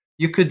others.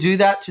 You could do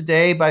that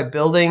today by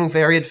building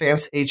very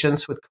advanced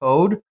agents with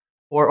code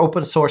or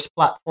open source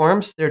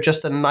platforms. They're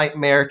just a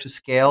nightmare to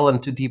scale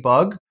and to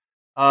debug.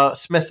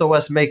 Smyth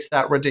OS makes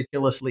that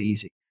ridiculously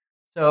easy.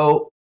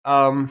 So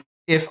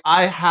if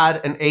I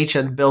had an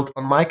agent built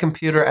on my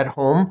computer at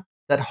home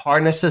that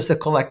harnesses the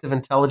collective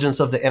intelligence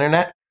of the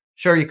internet,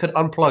 sure, you could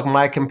unplug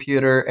my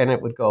computer and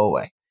it would go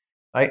away,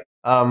 right?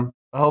 I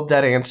hope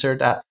that answered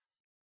that.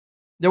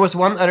 There was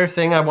one other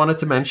thing I wanted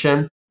to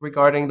mention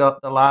regarding the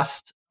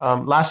last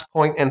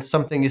point and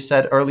something you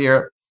said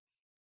earlier.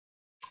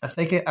 I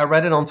think I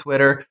read it on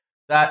Twitter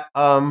that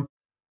the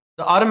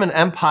Ottoman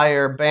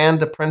Empire banned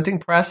the printing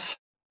press.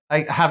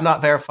 I have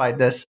not verified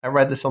this. I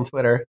read this on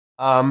Twitter.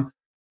 And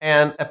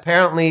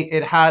apparently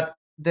it had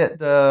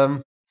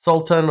the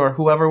Sultan or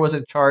whoever was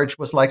in charge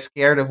was like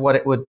scared of what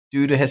it would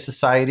do to his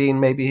society and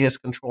maybe his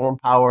control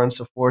and power and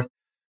so forth.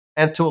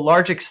 And to a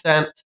large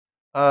extent,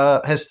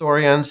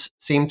 historians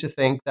seem to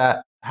think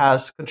that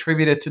has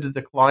contributed to the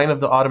decline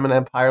of the Ottoman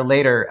Empire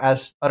later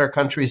as other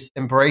countries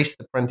embrace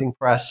the printing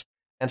press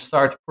and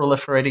start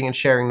proliferating and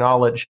sharing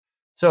knowledge.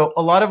 So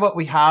a lot of what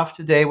we have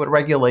today with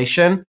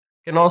regulation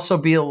can also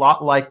be a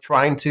lot like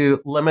trying to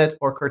limit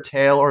or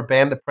curtail or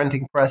ban the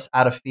printing press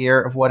out of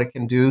fear of what it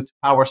can do to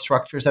power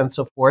structures and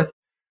so forth.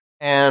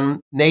 And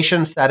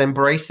nations that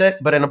embrace it,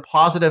 but in a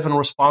positive and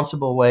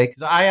responsible way,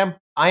 because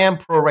I am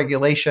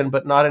pro-regulation,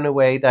 but not in a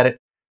way that it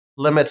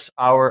limits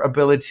our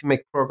ability to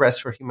make progress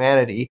for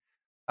humanity.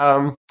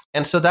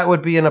 And so that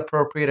would be an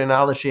appropriate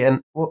analogy.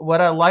 And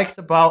what I liked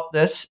about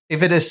this,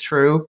 if it is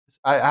true,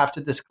 I have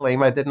to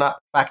disclaim, I did not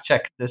fact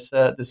check this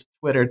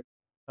Twitter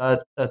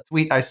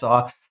tweet I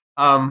saw.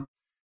 And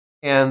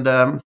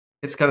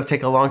it's going to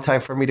take a long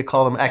time for me to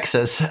call them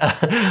X's.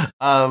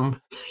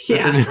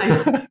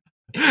 Yeah.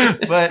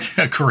 But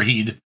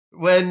agreed.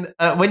 When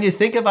you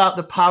think about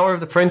the power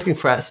of the printing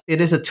press,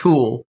 it is a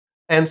tool.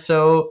 And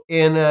so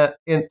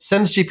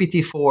since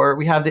GPT-4,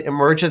 we have the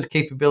emergent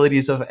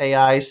capabilities of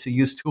AIs to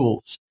use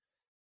tools.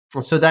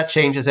 And so that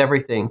changes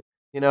everything.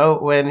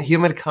 When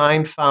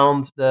humankind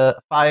found the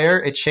fire,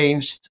 it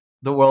changed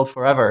the world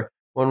forever.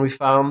 When we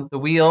found the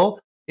wheel,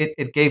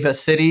 it gave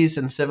us cities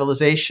and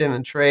civilization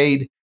and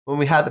trade. When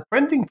we had the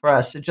printing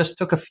press, it just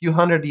took a few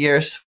hundred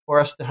years for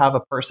us to have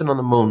a person on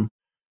the moon.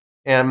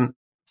 And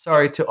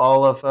sorry to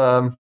all of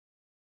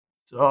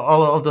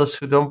those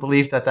who don't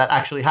believe that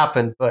actually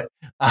happened, but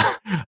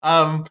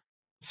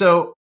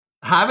so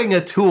having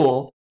a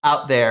tool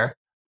out there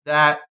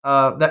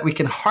that we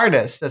can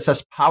harness that's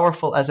as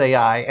powerful as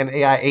AI and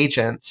AI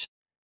agents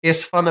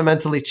is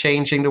fundamentally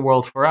changing the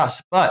world for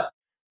us. But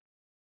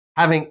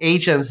having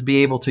agents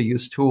be able to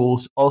use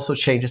tools also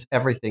changes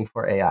everything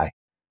for AI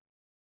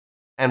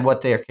and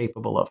what they are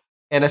capable of,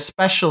 and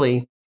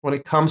especially when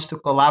it comes to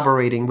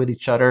collaborating with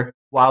each other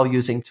while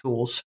using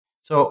tools.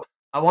 So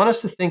I want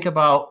us to think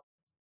about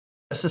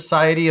a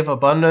society of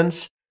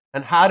abundance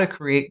and how to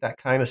create that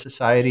kind of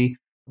society,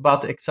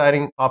 about the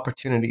exciting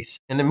opportunities.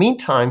 In the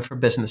meantime, for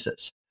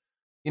businesses,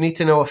 you need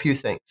to know a few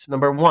things.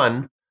 Number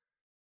one,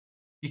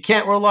 You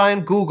can't rely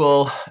on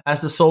Google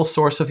as the sole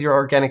source of your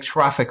organic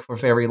traffic for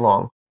very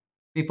long.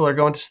 People are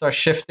going to start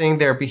shifting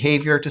their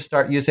behavior to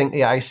start using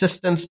AI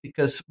assistants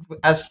because,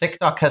 as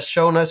TikTok has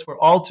shown us, we're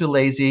all too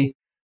lazy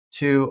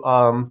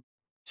to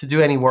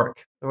do any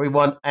work. We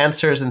want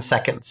answers in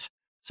seconds.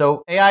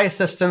 So AI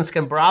assistants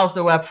can browse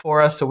the web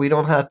for us, so we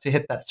don't have to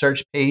hit that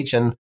search page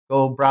and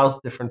go browse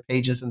different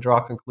pages and draw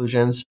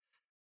conclusions.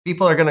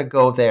 People are going to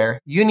go there.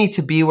 You need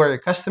to be where your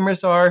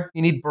customers are.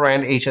 You need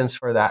brand agents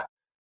for that.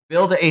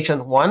 Build the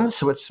agent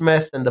once with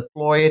Smyth and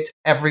deploy it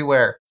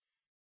everywhere.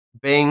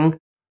 Bing,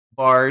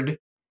 Bard,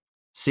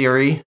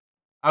 Siri.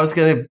 I was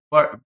going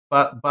to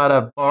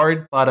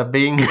bada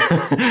Bing,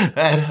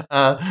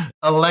 and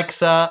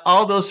Alexa,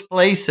 all those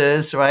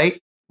places, right?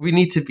 We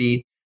need to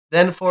be.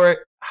 Then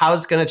for how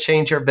it's going to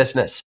change your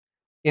business.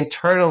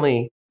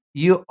 Internally,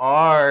 you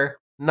are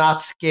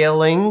not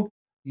scaling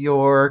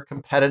your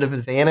competitive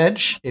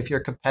advantage if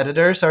your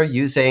competitors are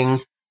using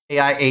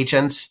AI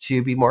agents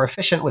to be more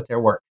efficient with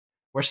their work.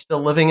 We're still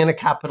living in a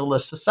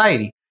capitalist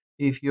society.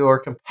 If your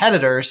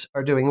competitors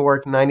are doing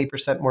work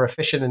 90% more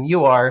efficient than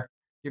you are,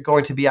 you're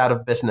going to be out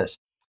of business.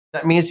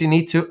 That means you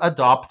need to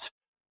adopt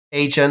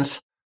agents.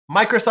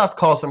 Microsoft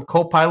calls them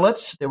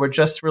copilots. They were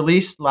just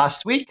released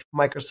last week.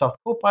 Microsoft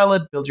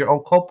Copilot, build your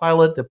own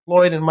copilot,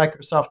 deployed in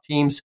Microsoft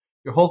Teams.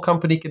 Your whole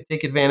company can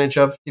take advantage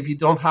of. If you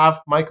don't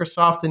have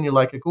Microsoft and you're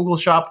like a Google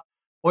shop,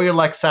 or you're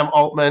like Sam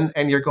Altman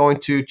and you're going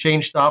to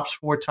change jobs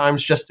 4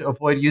 times just to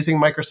avoid using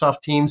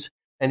Microsoft Teams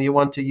and you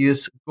want to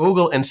use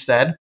Google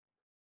instead,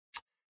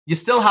 you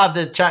still have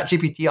the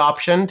ChatGPT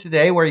option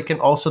today where you can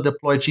also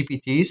deploy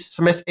GPTs.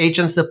 Smyth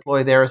agents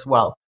deploy there as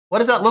well. What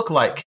does that look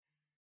like?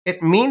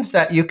 It means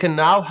that you can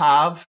now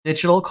have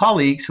digital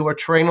colleagues who are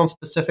trained on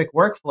specific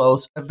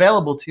workflows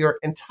available to your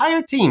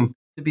entire team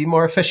to be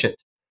more efficient.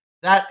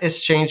 That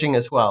is changing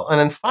as well.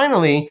 And then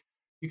finally,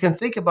 you can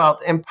think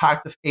about the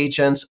impact of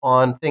agents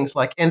on things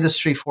like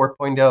Industry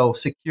 4.0,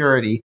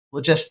 security,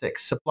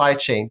 logistics, supply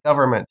chain,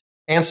 government,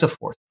 and so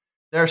forth.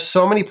 There are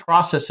so many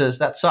processes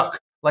that suck,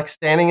 like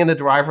standing in the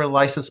driver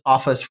license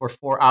office for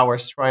 4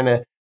 hours trying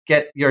to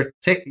get your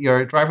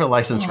driver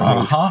license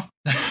removed.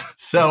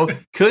 So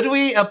could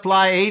we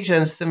apply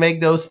agents to make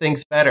those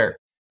things better,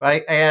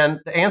 right?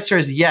 And the answer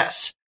is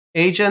yes.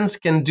 Agents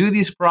can do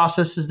these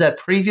processes that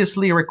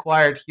previously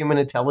required human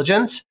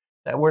intelligence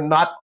that were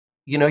not,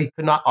 you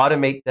could not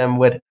automate them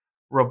with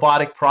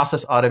robotic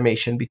process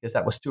automation because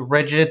that was too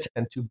rigid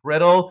and too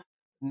brittle.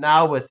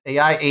 Now with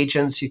AI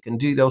agents, you can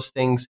do those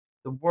things.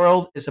 The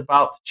world is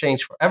about to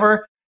change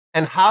forever.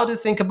 And how to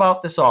think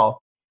about this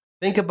all?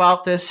 Think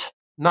about this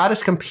not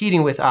as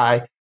competing with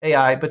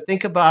AI, but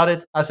think about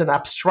it as an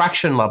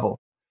abstraction level.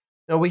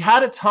 Now, we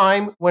had a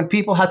time when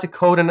people had to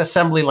code an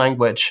assembly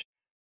language,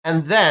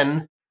 and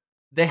then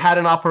they had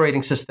an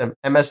operating system,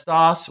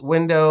 MS-DOS,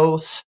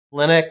 Windows,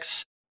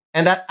 Linux,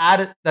 and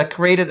that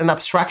created an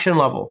abstraction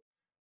level.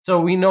 So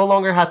we no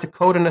longer had to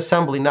code an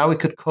assembly. Now we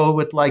could code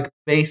with like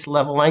base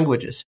level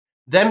languages.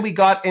 Then we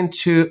got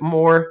into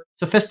more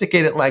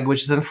sophisticated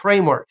languages and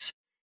frameworks.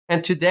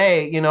 And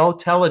today,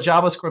 tell a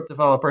JavaScript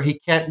developer he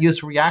can't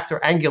use React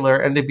or Angular,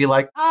 and they'd be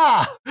like,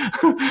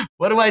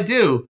 what do I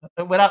do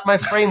without my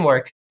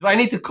framework? Do I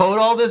need to code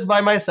all this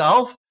by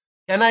myself?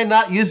 Can I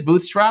not use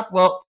Bootstrap?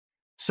 Well,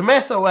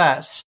 Smyth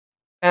OS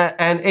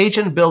and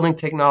agent building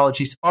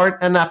technologies are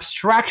an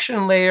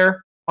abstraction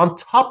layer on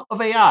top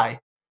of AI.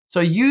 So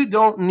you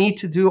don't need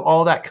to do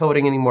all that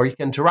coding anymore. You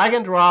can drag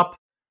and drop,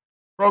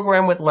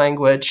 program with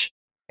language,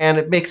 and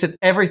it makes it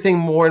everything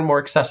more and more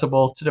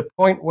accessible to the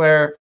point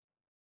where,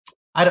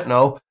 I don't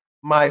know,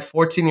 my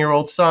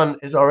 14-year-old son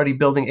is already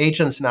building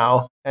agents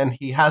now, and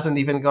he hasn't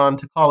even gone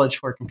to college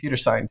for computer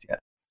science yet.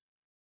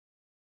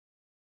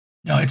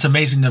 No, it's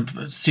amazing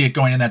to see it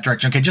going in that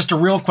direction. Okay, just a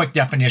real quick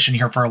definition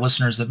here for our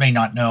listeners that may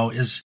not know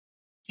is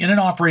in an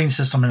operating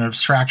system, an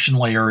abstraction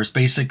layer is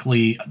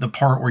basically the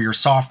part where your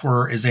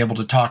software is able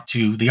to talk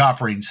to the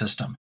operating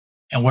system.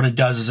 And what it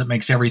does is it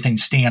makes everything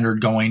standard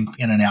going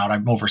in and out.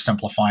 I'm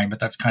oversimplifying, but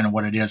that's kind of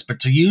what it is. But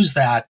to use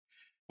that,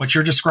 what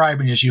you're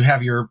describing is you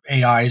have your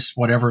AIs,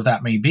 whatever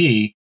that may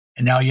be,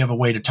 and now you have a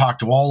way to talk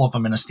to all of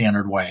them in a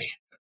standard way.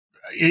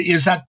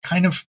 Is that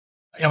kind of,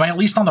 am I at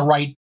least on the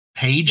right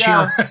page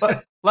here?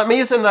 But let me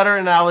use another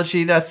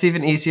analogy that's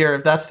even easier,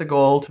 if that's the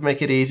goal, to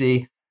make it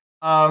easy.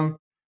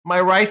 My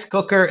rice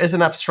cooker is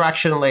an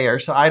abstraction layer,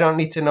 so I don't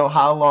need to know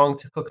how long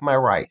to cook my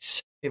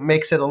rice. It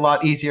makes it a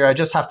lot easier. I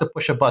just have to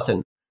push a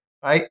button,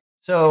 right?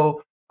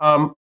 So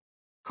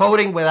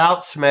coding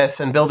without Smyth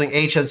and building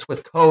agents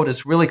with code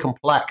is really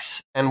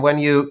complex. And when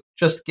you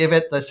just give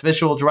it this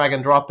visual drag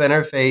and drop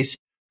interface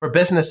for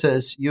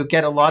businesses, you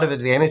get a lot of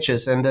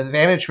advantages. And the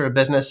advantage for a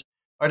business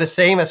are the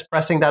same as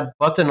pressing that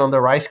button on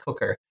the rice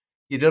cooker.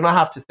 You do not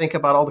have to think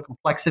about all the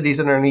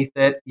complexities underneath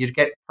it. You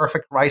get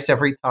perfect rice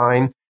every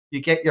time. You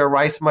get your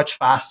rice much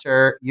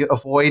faster. You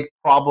avoid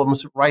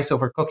problems, rice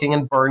overcooking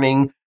and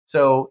burning.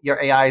 So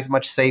your AI is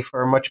much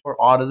safer, much more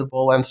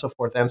auditable, and so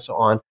forth and so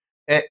on.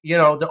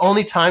 The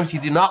only times you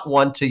do not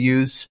want to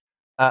use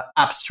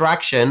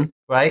abstraction,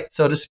 right,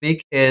 so to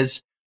speak,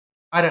 is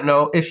I don't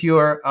know, if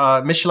you're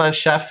a Michelin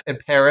chef in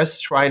Paris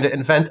trying to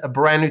invent a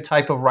brand new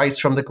type of rice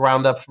from the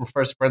ground up from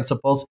first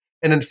principles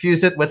and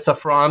infuse it with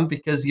saffron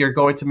because you're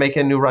going to make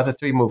a new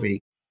Ratatouille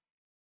movie.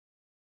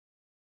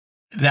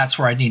 That's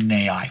where I need an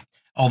AI.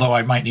 Although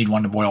I might need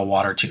one to boil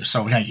water too.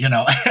 So, you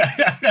know,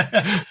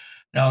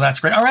 no, that's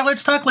great. All right,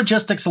 let's talk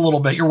logistics a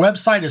little bit. Your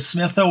website is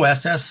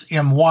smythos.com.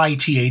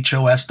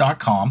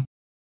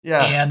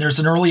 Yeah. And there's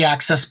an early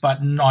access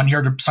button on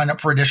here to sign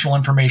up for additional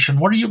information.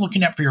 What are you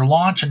looking at for your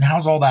launch and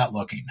how's all that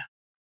looking?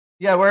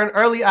 Yeah, we're in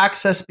early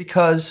access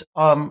because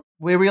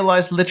we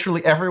realized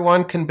literally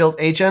everyone can build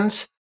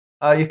agents.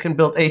 You can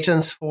build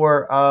agents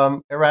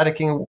for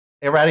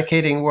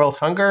eradicating world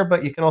hunger,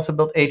 but you can also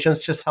build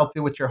agents just help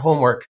you with your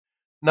homework.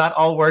 Not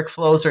all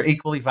workflows are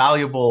equally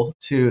valuable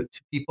to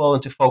people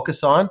and to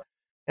focus on.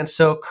 And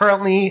so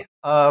currently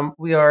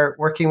we are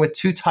working with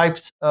two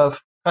types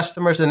of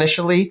customers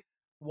initially.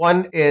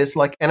 One is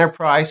like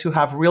enterprise who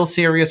have real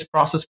serious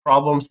process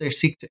problems. They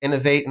seek to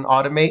innovate and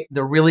automate.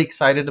 They're really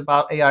excited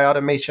about AI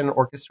automation and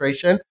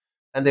orchestration,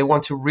 and they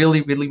want to really,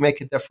 really make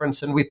a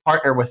difference, and we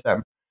partner with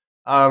them.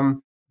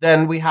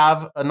 Then we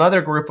have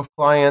another group of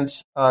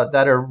clients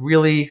that are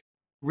really,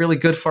 really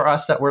good for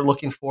us that we're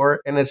looking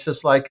for, and it's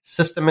just like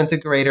system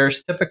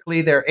integrators.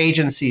 Typically, they're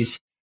agencies.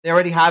 They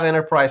already have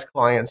enterprise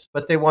clients,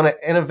 but they want to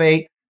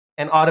innovate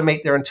and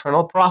automate their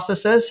internal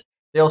processes.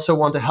 They also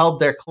want to help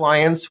their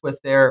clients with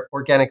their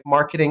organic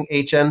marketing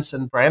agents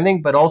and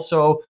branding, but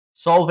also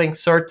solving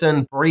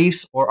certain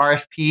briefs or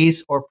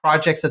RFPs or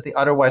projects that they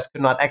otherwise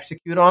could not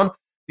execute on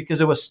because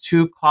it was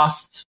too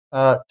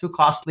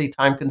costly,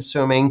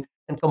 time-consuming,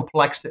 and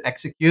complex to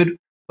execute.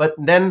 But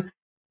then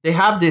they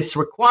have this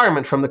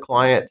requirement from the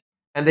client,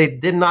 and they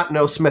did not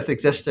know Smyth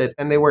existed,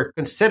 and they were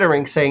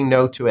considering saying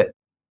no to it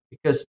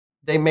because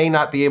they may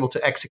not be able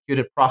to execute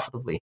it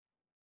profitably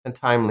and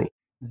timely.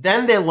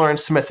 Then they learn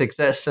Smyth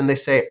exists and they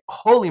say,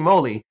 holy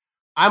moly,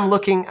 I'm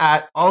looking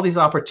at all these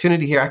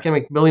opportunities here. I can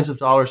make millions of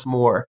dollars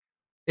more.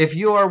 If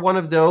you are one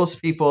of those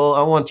people,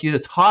 I want you to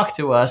talk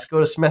to us. Go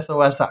to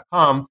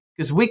smythos.com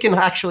because we can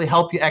actually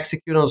help you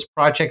execute on those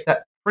projects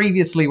that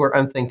previously were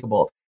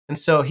unthinkable. And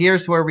so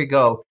here's where we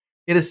go.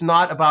 It is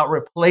not about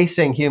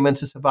replacing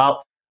humans. It's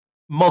about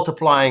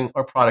multiplying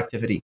our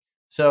productivity.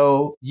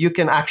 So you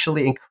can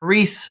actually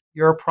increase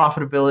your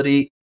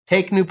profitability,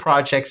 take new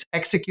projects,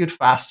 execute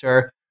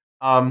faster.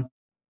 In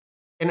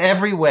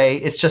every way,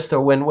 it's just a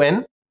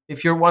win-win.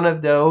 If you're one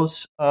of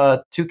those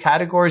two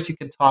categories, you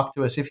can talk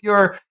to us. If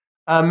you're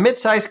a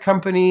mid-sized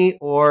company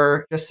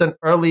or just an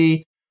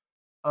early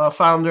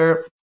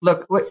founder,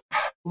 look,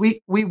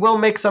 we will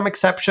make some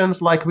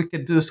exceptions, like we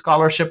could do a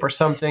scholarship or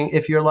something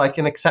if you're like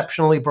an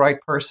exceptionally bright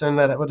person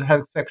that would have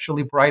an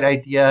exceptionally bright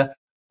idea,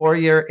 or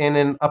you're in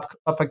an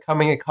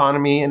up-and-coming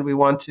economy and we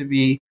want to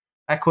be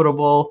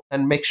equitable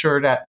and make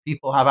sure that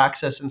people have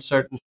access in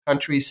certain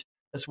countries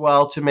as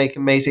well to make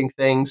amazing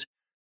things.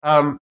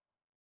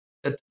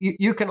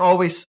 You can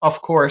always,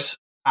 of course,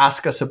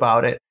 ask us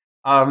about it.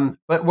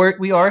 But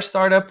we are a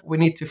startup. We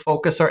need to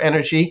focus our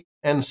energy.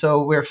 And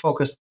so we're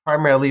focused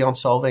primarily on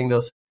solving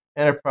those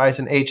enterprise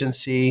and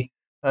agency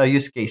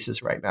use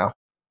cases right now.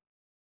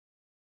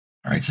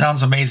 All right,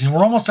 sounds amazing.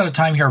 We're almost out of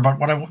time here, but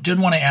what I did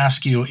want to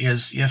ask you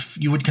is if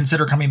you would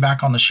consider coming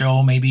back on the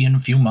show maybe in a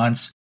few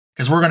months,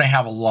 because we're going to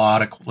have a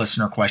lot of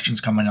listener questions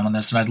coming in on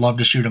this, and I'd love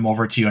to shoot them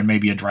over to you and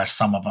maybe address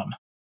some of them.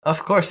 Of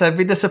course, I'd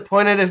be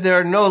disappointed if there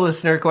are no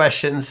listener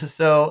questions.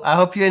 So I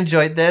hope you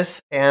enjoyed this.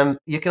 And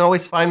you can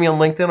always find me on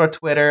LinkedIn or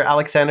Twitter,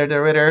 Alexander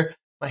de Ritter.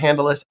 My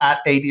handle is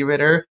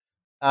 @ADRitter.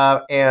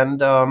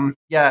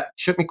 Yeah,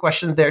 shoot me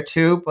questions there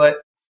too.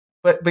 But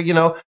you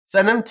know,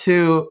 send them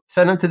to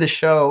the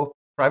show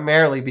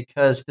primarily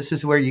because this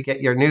is where you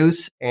get your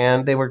news.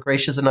 And they were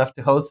gracious enough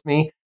to host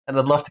me, and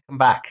I'd love to come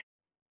back.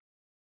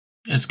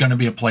 It's going to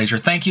be a pleasure.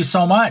 Thank you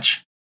so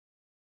much.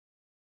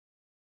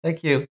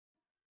 Thank you.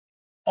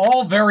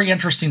 All very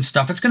interesting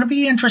stuff. It's going to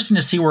be interesting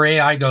to see where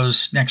AI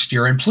goes next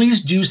year. And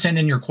please do send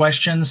in your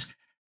questions.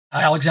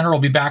 Alexander will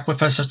be back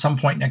with us at some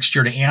point next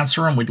year to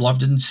answer, and we'd love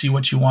to see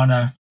what you want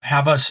to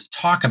have us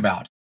talk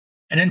about.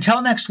 And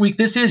until next week,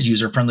 this is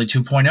User Friendly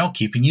 2.0,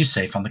 keeping you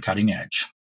safe on the cutting edge.